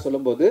அப்படின்னு எல்லாம்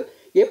சொல்லும்போது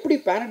எப்படி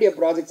பேன் இண்டியா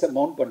ப்ராஜெக்ட்ஸை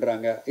மவுண்ட்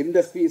பண்ணுறாங்க,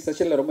 இந்த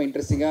செஷனில் ரொம்ப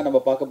இன்ட்ரெஸ்டிங்காக நம்ம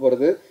பார்க்க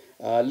போகிறது.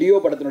 லியோ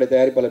படத்தினுடைய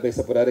தயாரிப்பாளர் பேச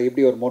போகிறாரு,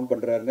 எப்படி அவர் மவுண்ட்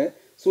பண்ணுறாருன்னு.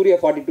 சூர்யா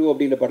 42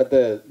 அப்படின்ற படத்தை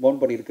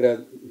மவுண்ட் பண்ணியிருக்கிற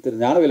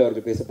திரு ஞானவேல்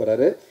அவர்கள் பேச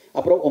போகிறாரு.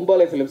 அப்புறம்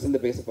ஒம்பாலே ஃபிலிம்ஸ்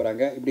வந்து பேச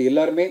போகிறாங்க. இப்படி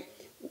எல்லாருமே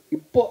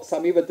இப்போ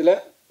சமீபத்தில்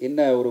என்ன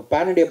ஒரு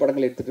பேன் இண்டியா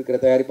படங்கள் எடுத்துகிட்டு இருக்கிற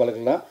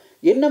தயாரிப்பாளர்கள்லாம்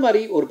என்ன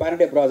மாதிரி ஒரு பேன்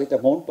இண்டியா ப்ராஜெக்டை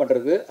மவுண்ட்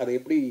பண்ணுறது, அதை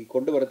எப்படி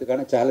கொண்டு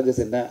வரதுக்கான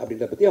சேலஞ்சஸ் என்ன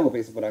அப்படின்றத பற்றி அவங்க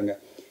பேச போகிறாங்க.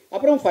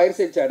 அப்புறம் ஃபயர்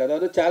சைட் சேட்,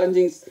 அதாவது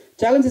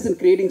challenges in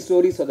creating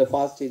stories for the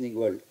fast changing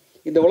world.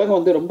 இந்த உலகம்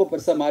வந்து ரொம்ப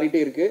பெருசாக மாறிட்டே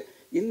இருக்குது.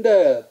 இந்த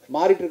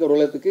மாறிட்டு இருக்கிற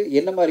உலகத்துக்கு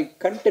என்ன மாதிரி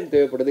கண்டென்ட்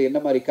தேவைப்படுது, என்ன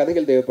மாதிரி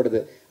கதைகள் தேவைப்படுது,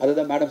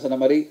 அதுதான் மேடம் சொன்ன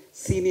மாதிரி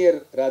சீனியர்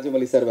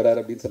ராஜமௌலி சார்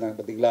வராரு அப்படின்னு சொன்னாங்க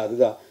பார்த்தீங்களா,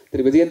 அதுதான்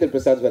திரு விஜயேந்திர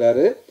பிரசாத்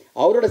வராரு.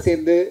 அவரோட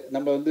சேர்ந்து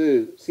நம்ம வந்து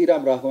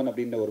ஸ்ரீராம் ராகவன்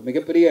அப்படின்ற ஒரு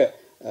மிகப்பெரிய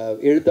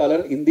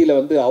எழுத்தாளர், இந்தியில்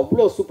வந்து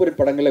அவ்வளோ சூப்பர் ஹிட்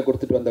படங்களை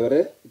கொடுத்துட்டு வந்தவர்,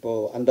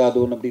 இப்போது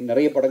அந்தாதூன் அப்படின்னு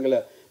நிறைய படங்களை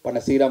பண்ண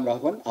ஸ்ரீராம்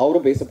ராகவன்,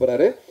 அவரும் பேச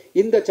போகிறாரு.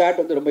 இந்த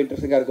சாட் வந்து ரொம்ப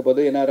இன்ட்ரெஸ்டிங்காக இருக்க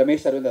போது, ஏன்னா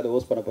ரமேஷ் சார் வந்து அதை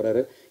ஹோஸ்ட் பண்ண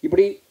போகிறாரு.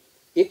 இப்படி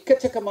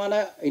எக்கச்சக்கமான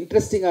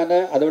இன்ட்ரெஸ்டிங்கான,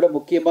 அதை விட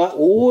முக்கியமாக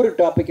ஒவ்வொரு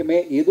டாப்பிக்குமே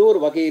ஏதோ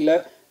ஒரு வகையில்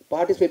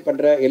பார்ட்டிசிபேட்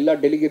பண்ணுற எல்லா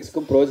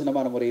டெலிகேட்ஸ்க்கும்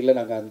பிரயோஜனமான முறையில்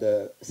நாங்கள் அந்த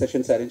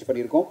செஷன்ஸ் அரேஞ்ச்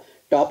பண்ணியிருக்கோம்,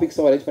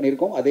 டாபிக்ஸும் அரேஞ்ச்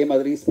பண்ணியிருக்கோம், அதே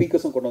மாதிரி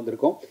ஸ்பீக்கர்ஸும் கொண்டு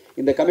வந்திருக்கோம்.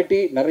 இந்த கமிட்டி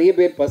நிறைய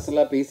பேர்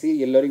பர்சனலாக பேசி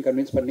எல்லோரையும்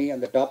கன்வின்ஸ் பண்ணி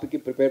அந்த டாப்பிக்கு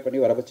ப்ரிப்பேர் பண்ணி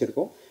வர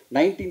வச்சுருக்கோம்.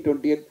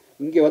 19-20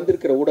 இங்கே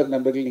வந்திருக்கிற ஊடக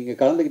நண்பர்கள் நீங்கள்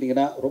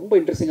கலந்துக்கிட்டிங்கன்னா ரொம்ப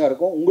இன்ட்ரெஸ்டிங்காக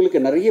இருக்கும்,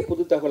 உங்களுக்கு நிறைய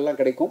புது தகவல்லாம்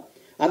கிடைக்கும்.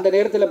 அந்த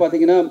நேரத்தில்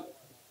பார்த்தீங்கன்னா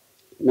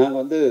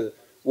நாங்கள் வந்து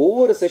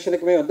ஒவ்வொரு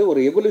செஷனுக்குமே வந்து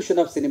ஒரு எவல்யூஷன்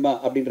ஆஃப் சினிமா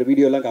அப்படின்ற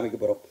வீடியோலாம் காமிக்க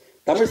போகிறோம்.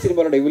 தமிழ்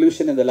சினிமாவோட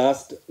எவல்யூஷன் இந்த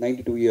லாஸ்ட்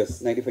 92 இயர்ஸ்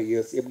 95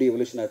 இயர்ஸ் எப்படி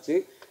எவல்யூஷன் ஆச்சு,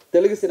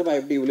 தெலுங்கு சினிமா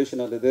எப்படி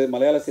எவல்யூஷன் வந்தது,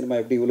 மலையாள சினிமா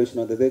எப்படி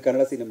எவல்யூஷன் வந்தது,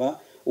 கன்னட சினிமா,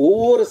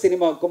 ஒவ்வொரு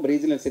சினிமாவுக்கும்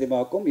ரீஜனல்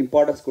சினிமாவுக்கும்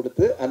இம்பார்ட்டன்ஸ்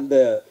கொடுத்து அந்த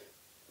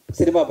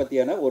சினிமா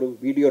பற்றியான ஒரு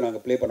வீடியோ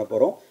நாங்கள் ப்ளே பண்ண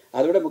போகிறோம்.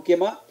 அதை விட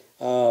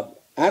முக்கியமாக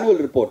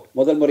ஆனுவல் ரிப்போர்ட்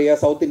முதல் முறையாக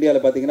சவுத்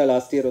இந்தியாவில் பார்த்தீங்கன்னா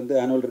லாஸ்ட் இயர் வந்து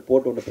ஆனுவல்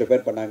ரிப்போர்ட் ஒன்று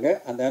ப்ரிப்பேர் பண்ணாங்க.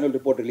 அந்த ஆனுவல்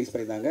ரிப்போர்ட் ரிலீஸ்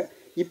பண்ணியிருந்தாங்க.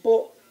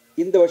 இப்போது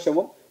இந்த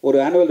வருஷமும் ஒரு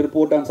annual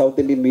report on south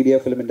Indian media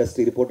film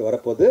industry report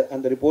வரப்போகுது.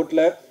 அந்த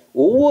ரிப்போர்ட்டில்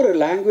ஒவ்வொரு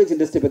லாங்குவேஜ்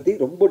இண்டஸ்ட்ரி பற்றி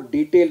ரொம்ப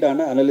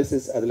டீட்டெயில்டான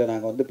அனாலிசிஸ் அதில்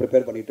நாங்கள் வந்து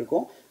ப்ரிப்பேர் பண்ணிகிட்டு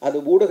இருக்கோம். அது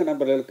ஊடக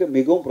நண்பர்களுக்கு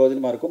மிகவும்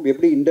பிரயோஜனமாக இருக்கும்.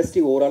 எப்படி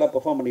இண்டஸ்ட்ரி ஓவராலாக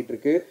பெர்ஃபார்ம் பண்ணிகிட்டு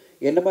இருக்கு,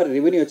 என்ன மாதிரி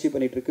ரெவென்யூ அச்சீவ்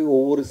பண்ணிகிட்டு இருக்கு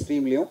ஒவ்வொரு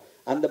ஸ்ட்ரீம்லையும்,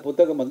 அந்த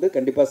புத்தகம் வந்து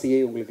கண்டிப்பாக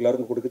சிஐ உங்களுக்கு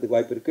எல்லாருக்கும் கொடுக்கறதுக்கு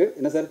வாய்ப்பு இருக்குது.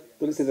 என்ன சார்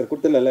துளசி சார்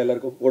கொடுத்துடல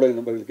எல்லாருக்கும் ஊடக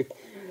நண்பர்களுக்கு?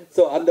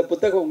 ஸோ அந்த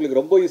புத்தகம் உங்களுக்கு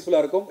ரொம்ப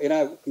யூஸ்ஃபுல்லாக இருக்கும். ஏன்னா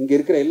இங்கே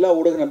இருக்கிற எல்லா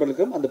ஊடக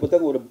நண்பர்களுக்கும் அந்த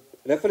புத்தகம் ஒரு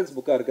ரெஃபரன்ஸ்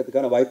புக்காக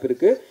இருக்கிறதுக்கான வாய்ப்பு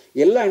இருக்குது.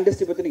 எல்லா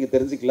இண்டஸ்ட்ரி பற்றி நீங்கள்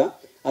தெரிஞ்சுக்கலாம்.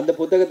 அந்த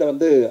புத்தகத்தை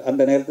வந்து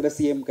அந்த நேரத்தில்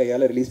சிஎம்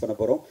கையால் ரிலீஸ் பண்ண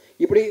போகிறோம்.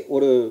 இப்படி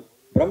ஒரு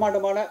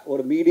பிரம்மாண்டமான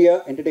ஒரு media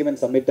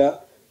entertainment சம்மிட்டாக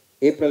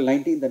April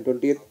 19th and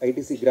 20th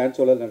ITC grand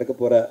solar நடக்க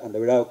போகிற அந்த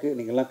விழாவுக்கு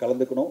நீங்கள்லாம்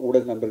கலந்துக்கணும்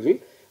ஊடக நண்பர்கள்.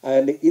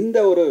 அண்ட் இந்த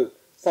ஒரு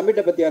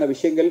சம்மிட்டை பற்றியான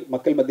விஷயங்கள்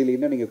மக்கள் மத்தியில்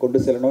இன்னும் நீங்கள் கொண்டு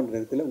செல்லணும்ன்ற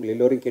நேரத்தில் உங்கள்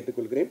எல்லோரையும்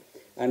கேட்டுக்கொள்கிறேன்.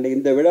 அண்ட்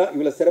இந்த விழா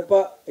இவ்வளோ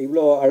சிறப்பாக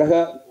இவ்வளோ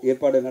அழகாக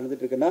ஏற்பாடு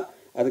நடந்துட்டு இருக்குன்னா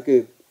அதுக்கு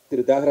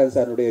திரு தியாகராஜன்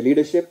சாருடைய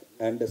லீடர்ஷிப்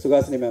அண்ட்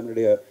சுஹாசினி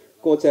மேமுடைய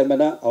கோ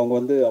சேர்மனாக அவங்க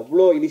வந்து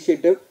அவ்வளோ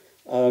இனிஷியேட்டிவ்.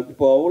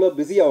 இப்போ அவ்வளோ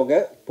பிஸி. அவங்க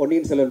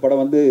பொன்னியின் செல்வன்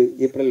படம் வந்து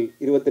April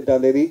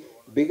 28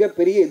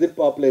 மிகப்பெரிய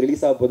எதிர்பார்ப்பில்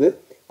ரிலீஸ் ஆக போகுது.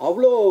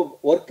 அவ்வளோ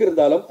ஒர்க்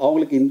இருந்தாலும்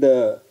அவங்களுக்கு இந்த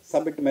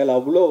சம்மிட் மேலே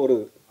அவ்வளோ ஒரு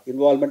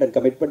இன்வால்மெண்ட் அண்ட்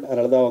கமிட்மெண்ட்.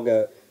 அதனால தான் அவங்க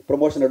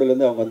ப்ரொமோஷன்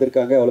நடுவிலேருந்து அவங்க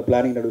வந்திருக்காங்க. அவ்வளோ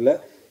பிளானிங் நடுவில்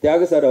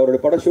தியாக சார் அவரோட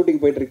படம்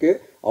ஷூட்டிங் போயிட்டுருக்கு.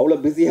 அவ்வளோ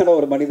பிஸியான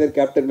ஒரு மனிதர்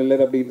கேப்டன்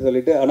மில்லர் அப்படின்னு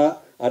சொல்லிட்டு. ஆனால்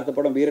அடுத்த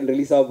படம் வீரன்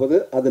ரிலீஸ் ஆக போகுது.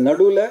 அது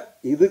நடுவில்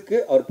இதுக்கு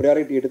அவர்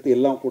ப்ரையாரிட்டி எடுத்து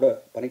எல்லாம் கூட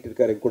பண்ணிட்டு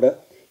இருக்காரு. கூட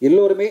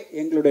எல்லோருமே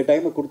எங்களுடைய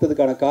டைமை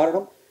கொடுத்ததுக்கான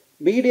காரணம்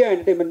மீடியா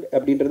என்டர்டெயின்மெண்ட்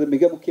அப்படின்றது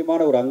மிக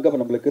முக்கியமான ஒரு அங்கம்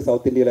நம்மளுக்கு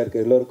சவுத் இந்தியாவில் இருக்க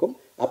எல்லோருக்கும்.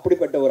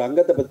 அப்படிப்பட்ட ஒரு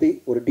அங்கத்தை பற்றி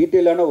ஒரு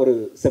டீட்டெயிலான ஒரு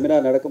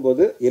செமினார்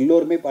நடக்கும்போது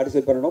எல்லோருமே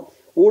பார்ட்டிசிபேட் பண்ணணும்.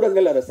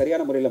 ஊடகங்கள் அதை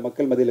சரியான முறையில்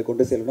மக்கள் மத்தியில்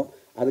கொண்டு செல்லணும்.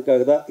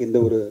 அதுக்காக தான் இந்த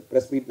ஒரு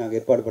ப்ரெஸ் மீட் நாங்கள்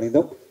ஏற்பாடு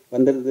பண்ணியிருந்தோம்.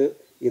 வந்திருந்து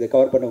இதை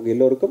கவர் பண்ணவங்க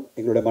எல்லோருக்கும்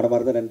எங்களுடைய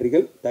மனமார்ந்த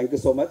நன்றிகள். Thank you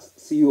so much.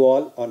 See you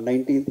all on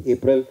 19th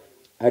April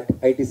at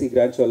ITC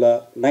Grand Chola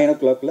 9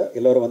 o'clock.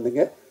 எல்லோரும்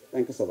வந்துங்க.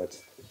 Thank you so much.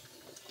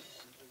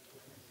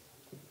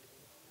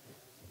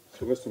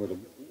 சுகஸ்தி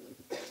மேடம்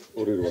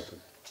ஒரு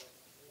வாக்கம்.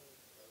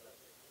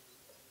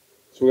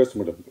 சுகஸ்தி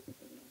மேடம்.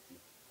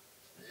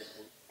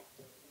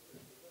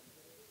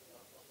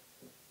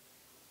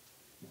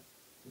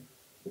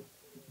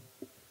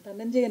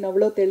 தனஞ்சயன்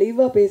அவ்வளோ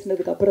தெளிவாக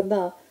பேசினதுக்கு அப்புறம்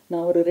தான்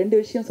நான் ஒரு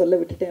 2 விஷயம் சொல்ல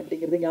விட்டுட்டேன்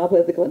அப்படிங்கிறது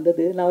ஞாபகத்துக்கு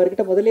வந்தது. நான்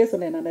அவர்கிட்ட முதலே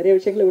சொன்னேன், நான் நிறைய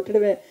விஷயங்களை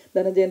விட்டுடுவேன்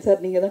தனஞ்சயன்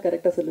சார், நீங்கள் தான்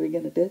கரெக்டாக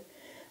சொல்லுவீங்கன்னுட்டு.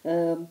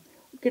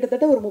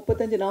 கிட்டத்தட்ட ஒரு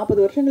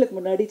 35-40 வருஷங்களுக்கு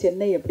முன்னாடி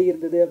சென்னை எப்படி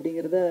இருந்தது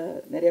அப்படிங்கிறத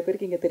நிறைய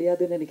பேருக்கு இங்கே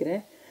தெரியாதுன்னு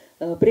நினைக்கிறேன்.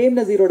 பிரேம்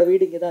நசீரோட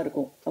வீடு இங்கே தான்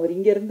இருக்கும். அவர்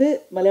இங்கேருந்து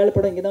மலையாள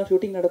படம் இங்கே தான்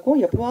ஷூட்டிங் நடக்கும்.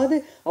 எப்போவாது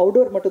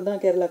அவுடோர் மட்டும்தான்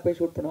கேரளாவுக்கு போய்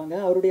ஷூட் பண்ணுவாங்க.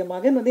 அவருடைய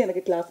மகன் வந்து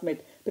எனக்கு கிளாஸ்மேட்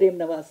பிரேம்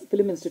நவாஸ்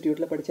ஃபிலிம்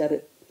இன்ஸ்டிடியூட்டில் படித்தார்.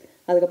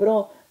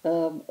 அதுக்கப்புறம்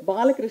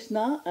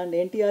பாலகிருஷ்ணா அண்ட்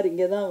என்டிஆர்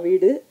இங்கே தான்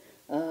வீடு.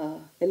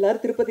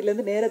 எல்லோரும்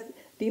திருப்பதியிலேருந்து நேராக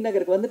டி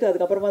நகருக்கு வந்துட்டு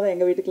அதுக்கப்புறமா தான்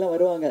எங்கள் வீட்டுக்கெலாம்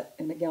வருவாங்க.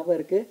 எனக்கு ஞாபகம்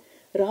இருக்குது.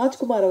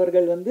 ராஜ்குமார்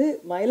அவர்கள் வந்து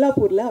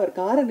மயிலாப்பூரில் அவர்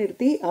காரை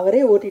நிறுத்தி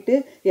அவரே ஓட்டிட்டு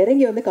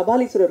இறங்கி வந்து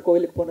கபாலீஸ்வரர்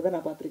கோயிலுக்கு போனதை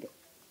நான் பார்த்துருக்கேன்.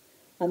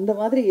 அந்த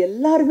மாதிரி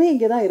எல்லாருமே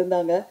இங்கே தான்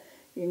இருந்தாங்க.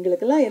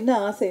 எங்களுக்கெல்லாம் என்ன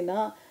ஆசைன்னா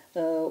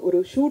ஒரு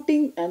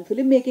ஷூட்டிங் அண்ட்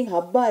ஃபிலிம் மேக்கிங்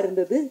ஹப்பாக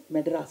இருந்தது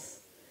மெட்ராஸ்.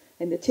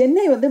 இந்த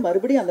சென்னை வந்து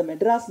மறுபடியும் அந்த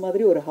மெட்ராஸ்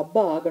மாதிரி ஒரு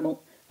ஹப்பாக ஆகணும்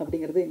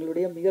அப்படிங்கிறது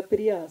எங்களுடைய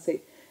மிகப்பெரிய ஆசை.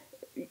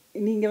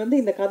 நீங்கள் வந்து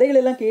இந்த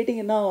கதைகளெல்லாம்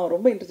கேட்டிங்கன்னா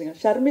ரொம்ப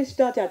இன்ட்ரெஸ்டிங்காக.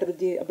 ஷர்மிஷ்டா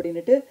சாட்டர்ஜி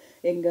அப்படின்ட்டு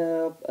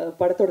எங்கள்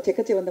படத்தோட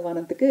செக்கச்சி வந்த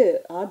வானத்துக்கு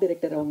ஆர்ட்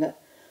டைரக்டர்.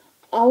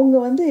 அவங்க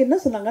வந்து என்ன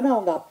சொன்னாங்கன்னா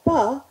அவங்க அப்பா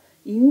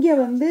இங்கே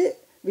வந்து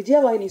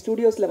விஜயவாகினி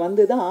ஸ்டூடியோஸில்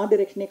வந்து தான் ஆர்ட்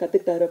டைரக்ஷனே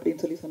கற்றுக்கிட்டாரு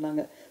அப்படின்னு சொல்லி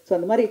சொன்னாங்க. ஸோ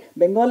அந்த மாதிரி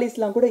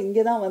பெங்காலிஸ்லாம் கூட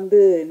இங்கே தான் வந்து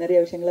நிறைய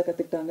விஷயங்களை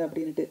கற்றுக்கிட்டாங்க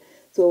அப்படின்ட்டு.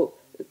 ஸோ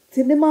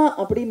சினிமா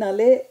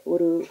அப்படின்னாலே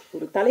ஒரு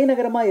ஒரு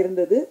தலைநகரமாக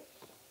இருந்தது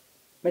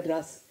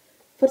Madras.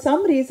 For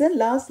some reason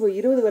last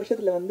 20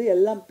 வருஷத்தில் வந்து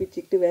எல்லாம்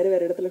பிச்சுக்கிட்டு வேறு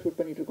வேறு இடத்துல ஷூட்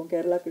பண்ணிகிட்டு இருக்கோம்.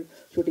 கேரளாவுக்கு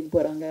ஷூட்டிங்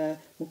போகிறாங்க,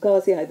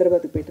 முக்கால்வாசி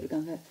ஹைதராபாத்துக்கு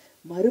போயிட்டுருக்காங்க.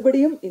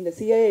 மறுபடியும் இந்த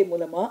சிஐஐ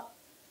மூலமாக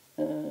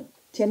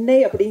சென்னை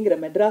அப்படிங்கிற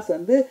மெட்ராஸ்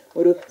வந்து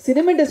ஒரு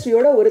சினிமா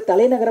இண்டஸ்ட்ரியோட ஒரு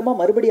தலைநகரமாக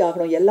மறுபடியும்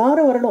ஆகணும்.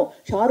 எல்லாரும் வரணும்.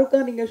 ஷாருக்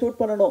கான் இங்கே ஷூட்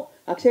பண்ணணும்,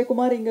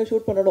 அக்ஷய்குமார் இங்கே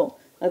ஷூட் பண்ணணும்,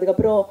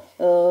 அதுக்கப்புறம்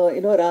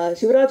இன்னொரு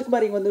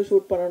சிவராஜ்குமார் இங்கே வந்து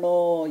ஷூட்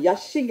பண்ணணும்,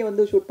 யஷ் இங்கே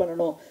வந்து ஷூட்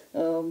பண்ணணும்,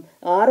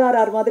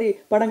 RRR மாதிரி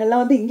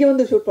படங்கள்லாம் வந்து இங்கே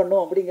வந்து ஷூட்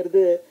பண்ணணும்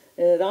அப்படிங்கிறது.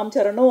 ராம்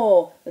சரணும்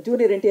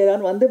ஜூனியர்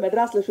என்டிஆர் வந்து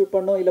மெட்ராஸில் ஷூட்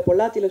பண்ணோம், இல்லை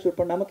பொள்ளாச்சியில் ஷூட்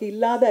பண்ணோம். நமக்கு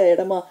இல்லாத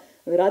இடமா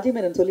ராஜீவ்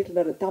சொல்லிட்டு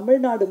இருந்தாரு.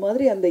 தமிழ்நாடு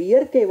மாதிரி அந்த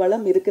இயற்கை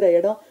வளம் இருக்கிற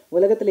இடம்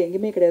உலகத்தில்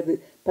எங்கேயுமே கிடையாது.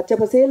 பச்சை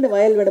பசேல்னு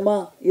வயல் வேணுமா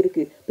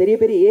இருக்குது, பெரிய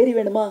பெரிய ஏரி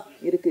வேணுமா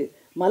இருக்குது,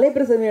 மலை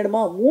பிரசவம்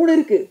வேணுமா 3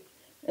 இருக்குது,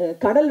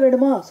 கடல்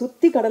வேணுமா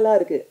சுற்றி கடலாக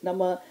இருக்குது.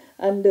 நம்ம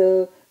அண்டு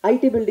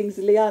ஐடி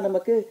பில்டிங்ஸ் இல்லையா,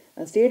 நமக்கு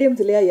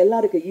ஸ்டேடியம்ஸ் இல்லையா,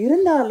 எல்லாம் இருக்குது.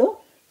 இருந்தாலும்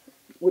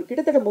ஒரு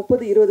கிட்டத்தட்ட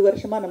 30-20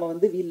 வருஷமாக நம்ம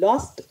வந்து we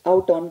lost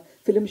out on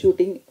film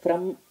shooting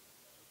from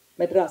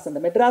Madras. அந்த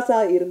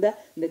மெட்ராஸாக இருந்த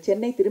இந்த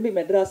சென்னை திரும்பி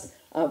மெட்ராஸ்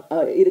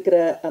இருக்கிற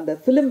அந்த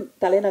ஃபிலிம்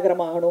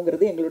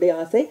தலைநகரமாகணுங்கிறது எங்களுடைய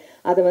ஆசை.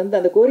 அதை வந்து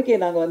அந்த கோரிக்கையை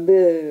நாங்கள் வந்து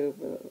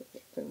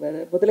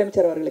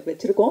முதலமைச்சர் அவர்களுக்கு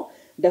வச்சுருக்கோம்.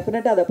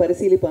 டெஃபினட்டாக அதை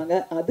பரிசீலிப்பாங்க.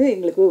 அது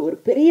எங்களுக்கு ஒரு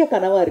பெரிய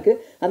கனவாக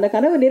இருக்குது. அந்த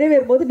கனவு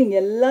நிறைவேறும் போது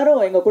நீங்கள்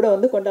எல்லாரும் எங்கள் கூட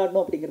வந்து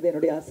கொண்டாடணும் அப்படிங்கிறது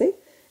என்னுடைய ஆசை.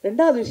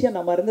 2வது விஷயம்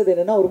நான் மறந்தது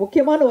என்னென்னா, ஒரு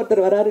முக்கியமான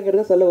ஒருத்தர்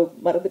வராருங்கிறத சொல்ல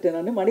மறந்துட்டேன்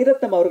நான்.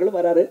 மணிரத்னம் அவர்களும்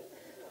வராரு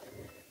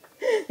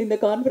இந்த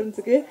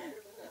கான்ஃபரன்ஸுக்கு.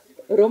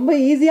 ரொம்ப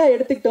ஈஸியாக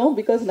எடுத்துக்கிட்டோம்.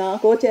 பிகாஸ்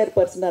நான் கோச்சேர்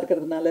பர்சனாக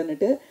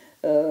இருக்கிறதுனாலன்னுட்டு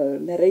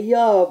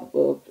நிறையா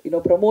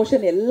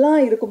ப்ரமோஷன்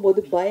எல்லாம் இருக்கும்போது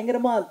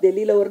பயங்கரமாக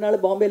டெல்லியில் ஒரு நாள்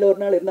பாம்பேயில் ஒரு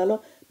நாள்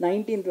இருந்தாலும்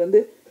 19th வந்து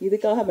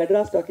இதுக்காக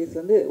மெட்ராஸ் டாக்கீஸ்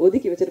வந்து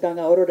ஒதுக்கி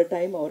வச்சுருக்காங்க. அவரோட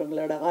டைம்,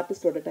 அவங்களோட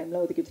ஆர்டிஸ்டோட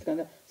டைம்லாம் ஒதுக்கி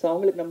வச்சுருக்காங்க. ஸோ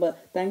அவங்களுக்கு நம்ம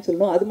தேங்க்ஸ்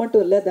சொல்லணும். அது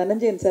மட்டும் இல்லை,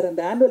 தனஞ்சயன் சார்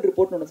அந்த ஆனுவல்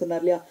ரிப்போர்ட்னு ஒன்று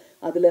சொன்னார் இல்லையா,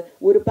 அதில்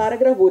ஒரு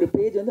பேராகிராஃப் ஒரு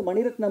பேஜ் வந்து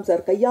மணிரத்னம்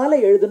சார்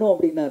கையால் எழுதணும்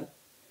அப்படின்னாரு.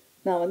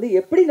 நான் வந்து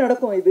எப்படி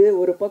நடக்கும் இது,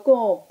 ஒரு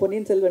பக்கம்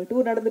பொன்னியின் செல்வன்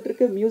 2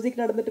 நடந்துட்டுருக்கு, மியூசிக்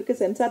நடந்துட்டுருக்கு,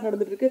 சென்சார்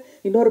நடந்துட்டுருக்கு,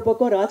 இன்னொரு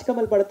பக்கம்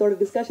ராஜ்கமல் படத்தோட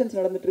டிஸ்கஷன்ஸ்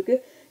நடந்துட்டுருக்கு,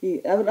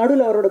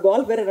 நடுவில் அவரோட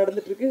கால் வேறு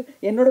நடந்துட்டுருக்கு,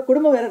 என்னோட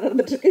குடும்பம் வேறு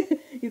நடந்துட்டுருக்கு.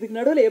 இதுக்கு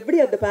நடுவில் எப்படி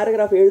அந்த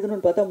பேராகிராஃப்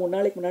எழுதணும்னு பார்த்தா 3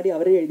 நாளைக்கு முன்னாடி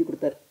அவரே எழுதி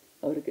கொடுத்தாரு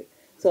அவருக்கு.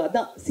 ஸோ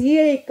அதான்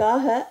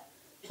சிஐக்காக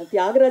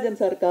தியாகராஜன்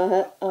சாருக்காக,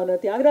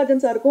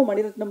 தியாகராஜன் சாருக்கும்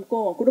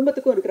மணிரத்னமுக்கும்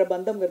குடும்பத்துக்கும் இருக்கிற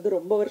பந்தம்ங்கிறது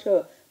ரொம்ப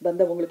வருஷம்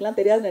பந்தம். உங்களுக்குலாம்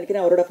தெரியாதுன்னு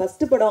நினைக்கிறேன். அவரோட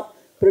ஃபஸ்ட்டு படம்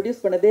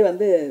ப்ரொடியூஸ் பண்ணதே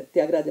வந்து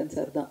தியாகராஜன்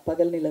சார் தான்,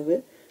 பகல் நிலவு.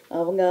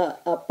 அவங்க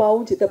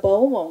அப்பாவும்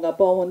சித்தப்பாவும் அவங்க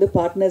அப்பாவும் வந்து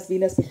பார்ட்னர்ஸ்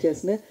வீனஸ்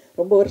பிக்சர்ஸ்னு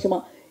ரொம்ப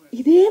வருஷமாக.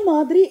 இதே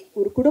மாதிரி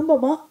ஒரு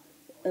குடும்பமாக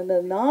அந்த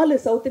 4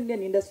 சவுத்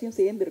இந்தியன் இண்டஸ்ட்ரியும்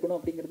சேர்ந்து இருக்கணும்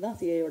அப்படிங்கிறது தான்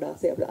சிஐயோட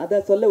ஆசை. அப்படி அதை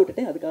சொல்ல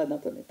விட்டுட்டேன், அதுக்காக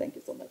தான் சொன்னேன்.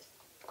 Thank you so much.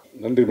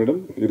 நன்றி மேடம்.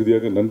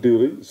 இறுதியாக நன்றி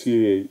உரை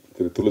சிஐஐ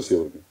திரு துளசி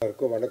அவர்கள்.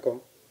 எல்லாருக்கும் வணக்கம்.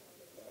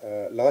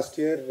 லாஸ்ட்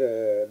இயர்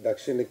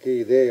தக்ஷினுக்கு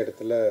இதே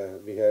இடத்துல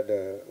வி ஹேட்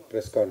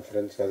ப்ரெஸ்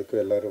கான்ஃபரன்ஸ்,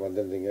 அதுக்கு எல்லோரும்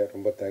வந்திருந்தீங்க,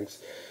 ரொம்ப தேங்க்ஸ்.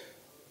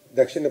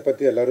 தக்ஷினை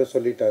பற்றி எல்லோரும்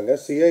சொல்லிட்டாங்க.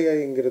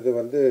 சிஐஐங்கிறது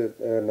வந்து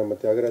நம்ம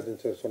தியாகராஜன்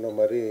சார் சொன்ன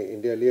மாதிரி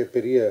இந்தியாவிலேயே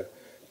பெரிய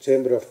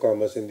சேம்பர் ஆஃப்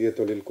காமர்ஸ், இந்திய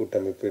தொழில்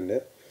கூட்டமைப்புன்னு.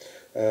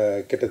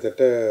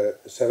 கிட்டத்தட்ட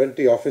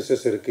 70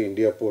 ஆஃபீஸஸ் இருக்குது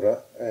இந்தியா பூரா.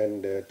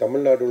 அண்ட்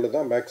தமிழ்நாடுல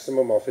தான்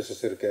மேக்ஸிமம்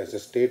ஆஃபீஸஸ் இருக்குது. ஆஸ்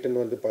எ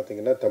ஸ்டேட்டுன்னு வந்து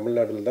பார்த்திங்கன்னா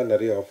தமிழ்நாடுல தான்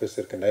நிறைய ஆஃபீஸ்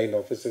இருக்குது, 9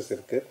 ஆஃபீஸஸ்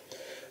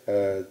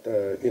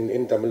இருக்குது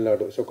இன்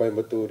தமிழ்நாடு. ஸோ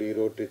கோயம்புத்தூர்,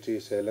 ஈரோடு, திருச்சி,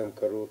 சேலம்,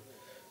 கரூர்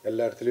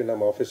எல்லா இடத்துலையும்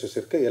நம்ம ஆஃபீஸஸ்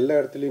இருக்குது. எல்லா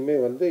இடத்துலையுமே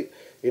வந்து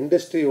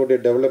இண்டஸ்ட்ரியோடைய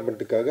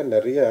டெவலப்மெண்ட்டுக்காக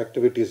நிறைய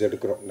ஆக்டிவிட்டீஸ்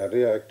எடுக்கிறோம்.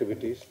 நிறைய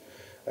ஆக்டிவிட்டீஸ்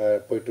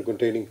போயிட்டுருக்கோம்.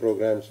 Training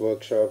programs,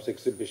 work shops,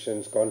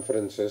 exhibitions,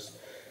 conferences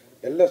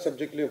எல்லா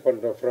சப்ஜெக்ட்லேயும்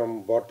பண்ணுறோம். From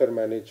water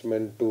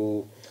management to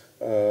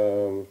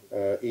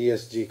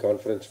ESG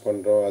conference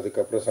பண்ணுறோம்.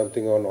 அதுக்கப்புறம்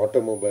something on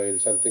automobile,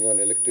 something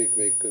on electric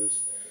vehicles,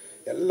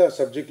 எல்லா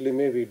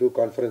சப்ஜெக்ட்லேயுமே we do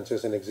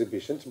conferences and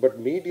exhibitions. But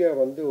media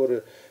வந்து ஒரு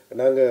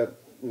நாங்கள்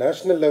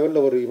நேஷ்னல்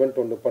லெவலில் ஒரு ஈவெண்ட்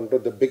ஒன்று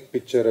பண்ணுறோம், த பிக்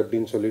பிக்சர்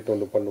அப்படின்னு சொல்லிட்டு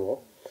ஒன்று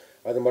பண்ணுவோம்.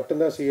 அது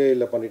மட்டும்தான்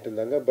சிஐயில் பண்ணிட்டு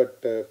இருந்தாங்க.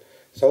 பட்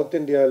சவுத்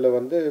இந்தியாவில்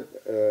வந்து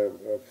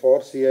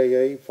for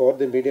CII, for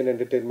the media and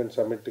entertainment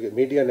சமிட்டுக்கு,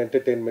 media and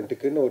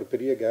என்டர்டெயின்மெண்ட்டுக்குன்னு ஒரு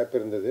பெரிய கேப்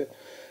இருந்தது.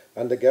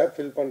 அந்த கேப்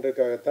ஃபில்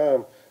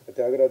பண்ணுறதுக்காகத்தான்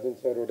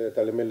தியாகராஜன் சாரோட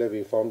தலைமையில்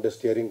we form the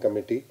steering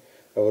committee.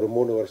 ஒரு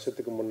 3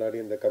 வருஷத்துக்கு முன்னாடி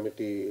இந்த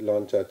கமிட்டி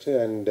லான்ச் ஆச்சு.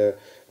 அண்ட்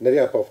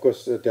நிறையா அப்போ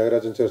அஃப்கோர்ஸ்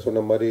தியாகராஜன் சார்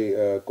சொன்ன மாதிரி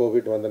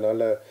கோவிட்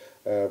வந்தனால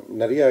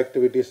நிறைய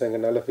ஆக்டிவிட்டீஸ்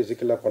எங்களால்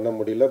ஃபிசிக்கலாக பண்ண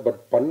முடியல.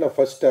 பட் பண்ண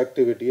ஃபஸ்ட்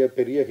ஆக்டிவிட்டியே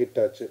பெரிய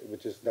ஹிட் ஆச்சு,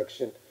 which is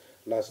Dakshin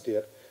last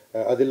year.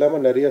 அது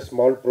இல்லாமல் நிறைய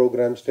small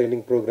programs,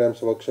 training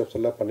programs, work shops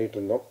எல்லாம் பண்ணிகிட்டு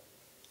இருந்தோம்.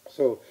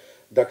 ஸோ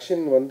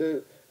தக்ஷின் வந்து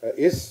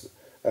இஸ்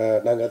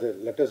நாங்கள் அது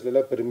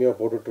லெட்டர்ஸ்லாம் பெருமையாக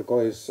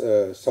போட்டுட்ருக்கோம், is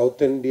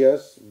south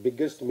India's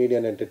biggest media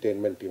and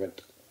entertainment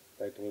event.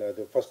 ரைட்டுங்களா?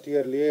 அது ஃபஸ்ட்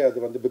இயர்லேயே அது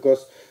வந்து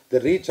பிகாஸ் த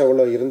ரீச்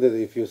அவ்வளோ இருந்தது.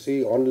 If you see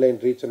online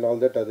reach and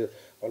all that, அது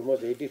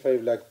almost 85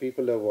 lakh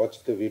people have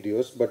watched the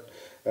videos. But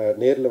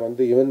நேரில்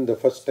வந்து ஈவன் த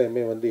ஃபஸ்ட்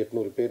டைமே வந்து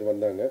 800 பேர்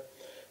வந்தாங்க.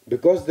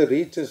 Because the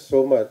reach is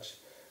so much,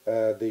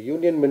 the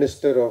union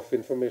minister of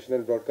information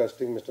and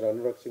broadcasting mister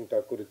Anurag Singh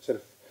Thakur it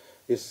self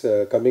is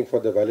coming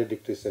for the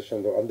வேலிடிக்டரி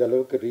session. அந்த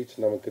அளவுக்கு reach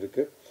நமக்கு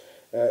இருக்குது.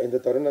 இந்த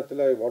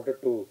தருணத்தில் I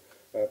wanted to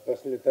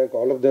personally thank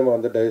all of them on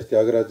the dais,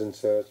 Thiagarajan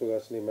sir,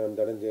 Suhasini ma'am,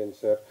 Dhananjayan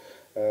sir,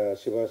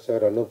 Siva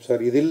sir, Anoop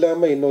sir. இது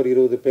இல்லாமல் இன்னொரு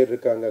 20 பேர்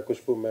இருக்காங்க.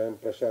 குஷ்பு மேம்,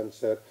 பிரசாந்த்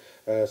சார்,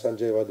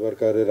 சஞ்சய் வாத்வா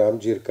இருக்காரு,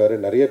 ராம்ஜி இருக்காரு,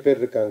 நிறைய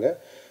பேர் இருக்காங்க.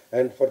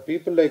 And for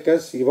people like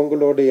as,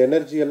 இவங்களோட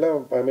எனர்ஜி எல்லாம்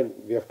ஐ mean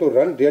we have to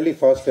run really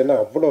fast. ஏன்னா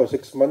அவ்வளோ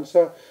 6 months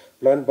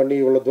பிளான் பண்ணி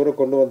இவ்வளோ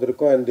தூரம் கொண்டு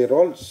வந்திருக்கோம். And there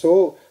all so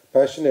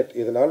passionate.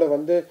 இதனால்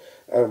வந்து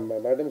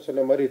மேடம்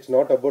சொன்ன மாதிரி it's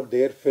not about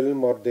their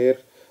film R there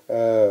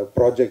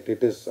project,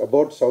 it is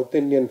about south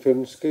Indian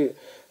ஃபில்ம்ஸ்க்கு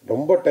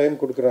ரொம்ப டைம்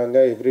கொடுக்குறாங்க.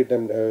 எவ்ரி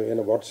டைம்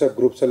என்ன வாட்ஸ்அப்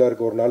குரூப்ஸ் எல்லாம்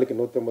இருக்குது. ஒரு நாளைக்கு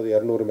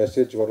 150-200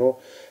 மெசேஜ் வரும்.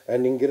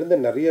 அண்ட் இங்கேருந்து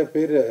நிறைய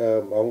பேர்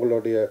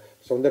அவங்களுடைய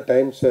சொந்த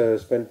டைம்ஸ்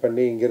ஸ்பெண்ட்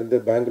பண்ணி இங்கேருந்து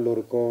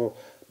பெங்களூருக்கும்,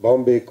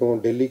 பாம்பேக்கும்,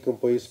 டெல்லிக்கும்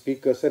போய்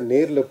ஸ்பீக்கர்ஸை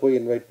நேரில் போய்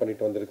இன்வைட்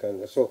பண்ணிட்டு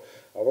வந்திருக்காங்க. ஸோ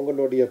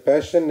அவங்களுடைய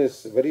fashion is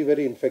very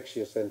very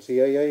infectious. And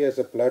CII as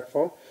a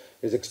platform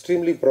is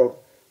extremely proud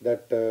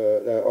that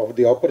of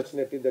the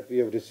opportunity that we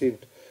have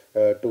received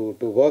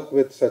to work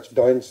with such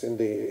giants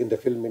in the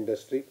film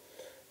industry.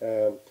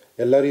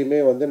 எல்லாரையுமே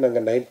வந்து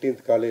நாங்கள்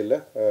 19th காலையில்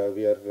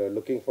we are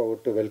looking forward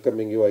to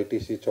welcoming you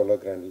ITC Chola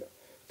Grandல.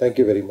 Thank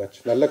you very much.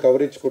 நல்ல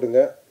coverage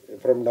கொடுங்க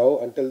from now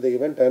until the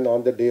event and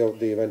on the day of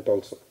the event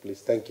also,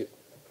 please. Thank you.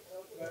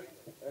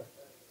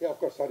 Yeah, of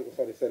course.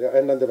 Sorry.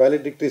 And on the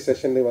valedictory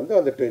session வந்து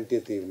on the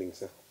 20th evening,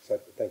 sir.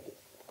 Sorry. Thank you.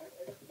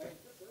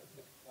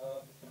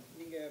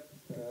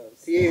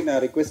 CA நான்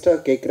ரிக்வெஸ்ட்டாக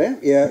கேட்குறேன்,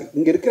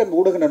 இங்கே இருக்கிற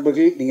ஊடக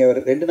நண்பர்கள் நீங்கள்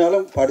 2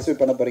 நாளும் participate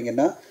பண்ண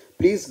போகிறீங்கன்னா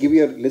please give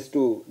your list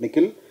to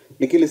Nikhil.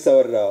 Nikhil is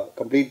our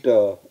complete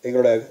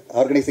எங்களோட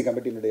ஆர்கனைசிங்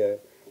கமிட்டியினுடைய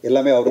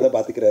எல்லாமே அவர் தான்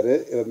பார்த்துக்கிறாரு.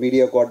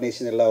 மீடியா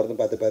கோஆர்டினேஷன் எல்லாம் அவர்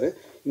தான் பார்த்துப்பாரு.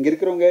 இங்கே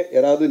இருக்கிறவங்க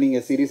யாராவது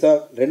நீங்கள் சீரியஸாக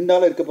 2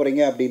 நாள் இருக்க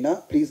போகிறீங்க அப்படின்னா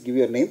ப்ளீஸ் கிவ்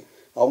யுவர் நேம்.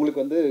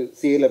 அவங்களுக்கு வந்து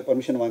சிஏல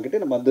பர்மிஷன்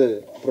வாங்கிட்டு நம்ம வந்து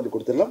அப்ரூவல்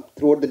கொடுத்துடலாம்.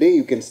 Through out the day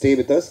you can stay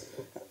with us.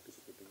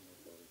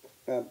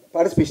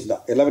 Participation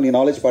தான் எல்லாமே, நீங்கள்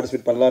நாலேஜ்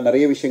பார்ட்டிசிபேட் பண்ணலாம்.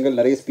 நிறைய விஷயங்கள்,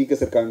 நிறைய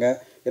ஸ்பீக்கர்ஸ் இருக்காங்க,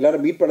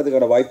 எல்லோரும் மீட்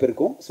பண்ணுறதுக்கான வாய்ப்பு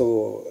இருக்கும். ஸோ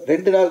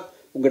 2 நாள்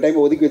உங்கள் டைமை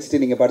ஒதுக்கி வச்சுட்டு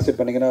நீங்கள் பார்ட்டிசிபேட்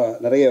பண்ணிங்கன்னா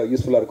நிறைய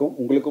யூஸ்ஃபுல்லாக இருக்கும்.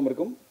 உங்களுக்கும்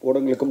இருக்கும்,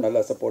 ஊடகங்களுக்கும் நல்ல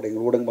சப்போர்ட்,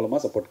 எங்கள் ஊடகம்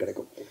மூலமாக சப்போர்ட்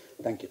கிடைக்கும்.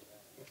 தேங்க்யூ.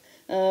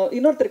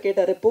 இன்னொருத்தர்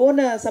கேட்டார்,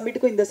 போன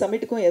சமிட்டுக்கும் இந்த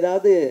சமிட்டுக்கும்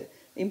ஏதாவது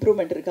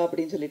இம்ப்ரூவ்மெண்ட் இருக்கா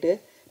அப்படின்னு சொல்லிட்டு.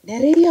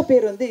 நிறைய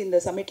பேர் வந்து இந்த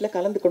சமிட்டில்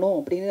கலந்துக்கணும்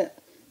அப்படின்னு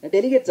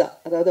டெலிகேட்ஸாக,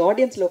 அதாவது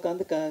ஆடியன்ஸில்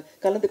உட்காந்து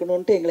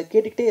கலந்துக்கணுன்ட்டு எங்களை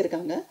கேட்டுக்கிட்டே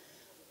இருக்காங்க.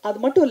 அது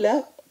மட்டும் இல்லை,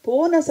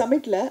 போன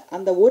சமிட்டில்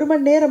அந்த 1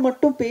 மணி நேரம்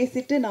மட்டும்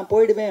பேசிட்டு நான்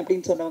போயிடுவேன்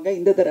அப்படின்னு சொன்னவங்க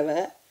இந்த தடவை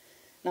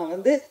நான்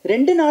வந்து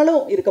 2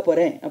 நாளும் இருக்க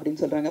போகிறேன்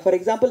அப்படின்னு சொல்கிறாங்க. ஃபார்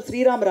எக்ஸாம்பிள்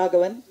ஸ்ரீராம்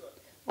ராகவன்,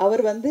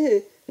 அவர் வந்து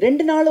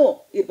 2 நாளும்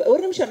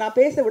ஒரு நிமிஷம் நான்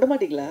பேச விட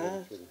மாட்டீங்களா?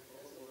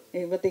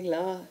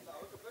 பார்த்தீங்களா,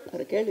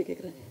 அவர் கேள்வி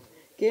கேட்குறேன்.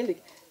 கேள்வி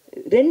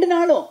 2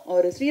 நாளும்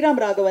அவர்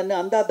ஸ்ரீராம் ராகவன்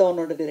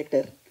அந்தாதவனோட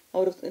டிரெக்டர்.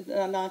 அவர்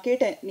நான்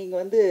கேட்டேன்,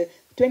 நீங்கள் வந்து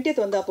 20th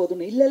வந்தால்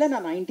போதும்னு. இல்லை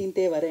நான்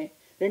 19th வரேன்,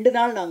 2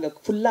 நாள் நாங்கள்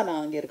ஃபுல்லாக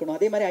நான் அங்கே இருக்கணும்.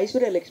 அதே மாதிரி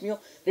ஐஸ்வர்யா லட்சுமியும்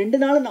 2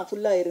 நாளும் நான்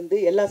ஃபுல்லாக இருந்து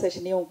எல்லா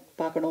செஷனையும்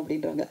பார்க்கணும்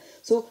அப்படின்றாங்க.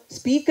 ஸோ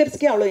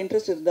ஸ்பீக்கர்ஸ்க்கே அவ்வளோ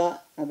இன்ட்ரெஸ்ட் இருந்தால்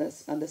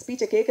அந்த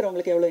ஸ்பீச்சை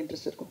கேட்குறவங்களுக்கு எவ்வளோ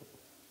இன்ட்ரெஸ்ட் இருக்கும்?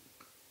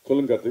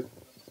 சொல்லுங்க கார்த்திக்.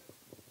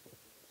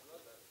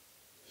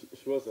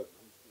 சிவா சார்.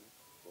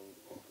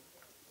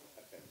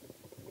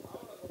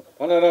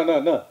 அண்ணா அண்ணா அண்ணா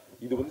அண்ணா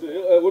இது வந்து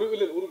ஒரு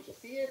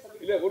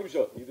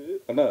நிமிஷம் இது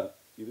அண்ணா,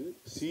 இது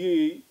சிஐ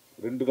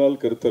 2 நாள்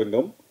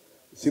கருத்தரங்கம்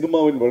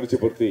சினிமாவின் வளர்ச்சி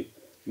பற்றி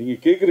நீங்க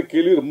கேட்குற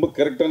கேள்வி ரொம்ப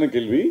கரெக்டான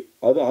கேள்வி.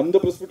 அது அந்த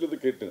பிரஸ்பெக்டிவ்ல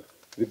இருந்து கேட்டேன்.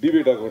 இது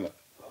டிபேட் ஆக வேணாம்.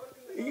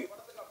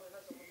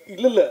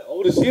 இல்ல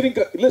அவர் ஸ்டீரிங்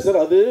இல்ல சார்,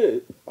 அது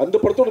அந்த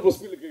படத்தோட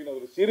பிரஸ்பெக்டிவ்ல கேட்கணும்.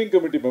 அவர் ஸ்டீரிங்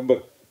கமிட்டி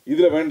மெம்பர்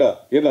இதுல வேண்டாம்.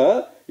 ஏன்னா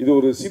இது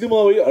ஒரு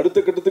சினிமாவை அடுத்த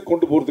கட்டத்துக்கு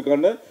கொண்டு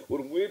போறதுக்கான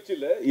ஒரு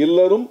முயற்சியில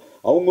எல்லாரும்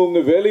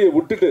அவங்கவுங்க வேலையை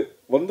விட்டுட்டு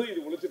வந்து இது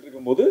உழைச்சிட்டு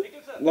இருக்கும் போது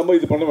நம்ம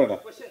இது பண்ண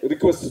வேண்டாம்.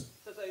 ரிக்வெஸ்ட்.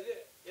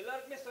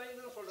 எல்லாருக்குமே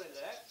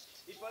சொல்றேன்.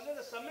 இப்போ வந்து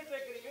இந்த சம்மிட்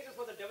வைக்கிறீங்க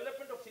for the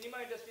development of cinema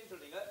இண்டஸ்ட்ரின்னு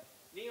சொல்றீங்க.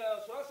 நீங்க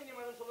சுஹாசினி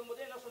மேடம்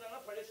சொல்லும்போது என்ன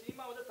சொன்னாங்கன்னா, பழைய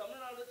சினிமா வந்து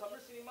தமிழ்நாடு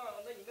தமிழ் சினிமா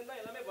வந்து இங்க தான்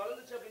எல்லாமே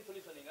வளர்ந்துச்சு அப்படின்னு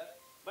சொன்னீங்க.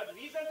 பட்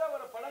ரீசெண்டா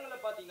வர படங்களை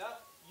பாத்தீங்கன்னா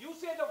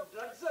யூசேஜ் ஆஃப்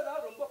ட்ரக்ஸ்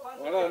தான் ரொம்ப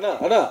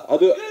கான்சென்ட்ரேட்.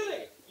 அது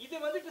இது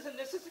வந்து it is a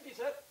necessity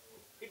sir.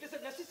 It is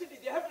a necessity.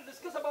 They have to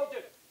discuss about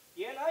it.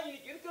 ஏன்னா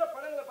இன்னைக்கு இருக்கிற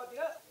படங்களை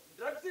பாத்தீங்கன்னா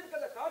ட்ரக்ஸ்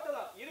இருக்கத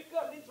காட்டலாம், இருக்கு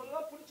அப்படின்னு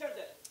சொல்லலாம்,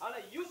 புடிச்சாங்க. ஆனா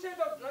யூசேஜ்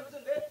ஆஃப் ட்ரக்ஸ்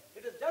வந்து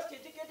it is just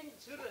educating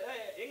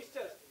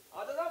youngsters.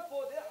 அததான்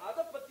போது. அத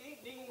பத்தி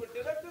நீங்க உங்க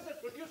டைரக்டர்ஸ் அண்ட்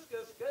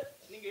ப்ரொடியூசர்ஸ்க்கு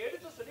நீங்க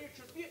எடுத்து சொல்லி it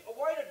should be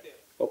avoided there.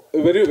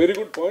 very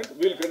good point,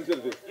 we'll consider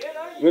this.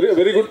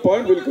 very good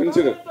point, we'll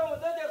consider.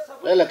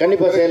 இல்ல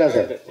கண்டிப்பா செய்யலாம்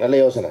சார்.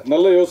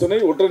 நல்ல யோசனை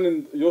உடன்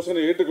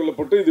யோசனை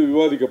ஏற்றுக்கொள்ளப்பட்டு இது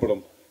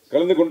விவாதிக்கப்படும்.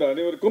 கலந்து கொண்ட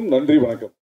அனைவருக்கும் நன்றி, வணக்கம்.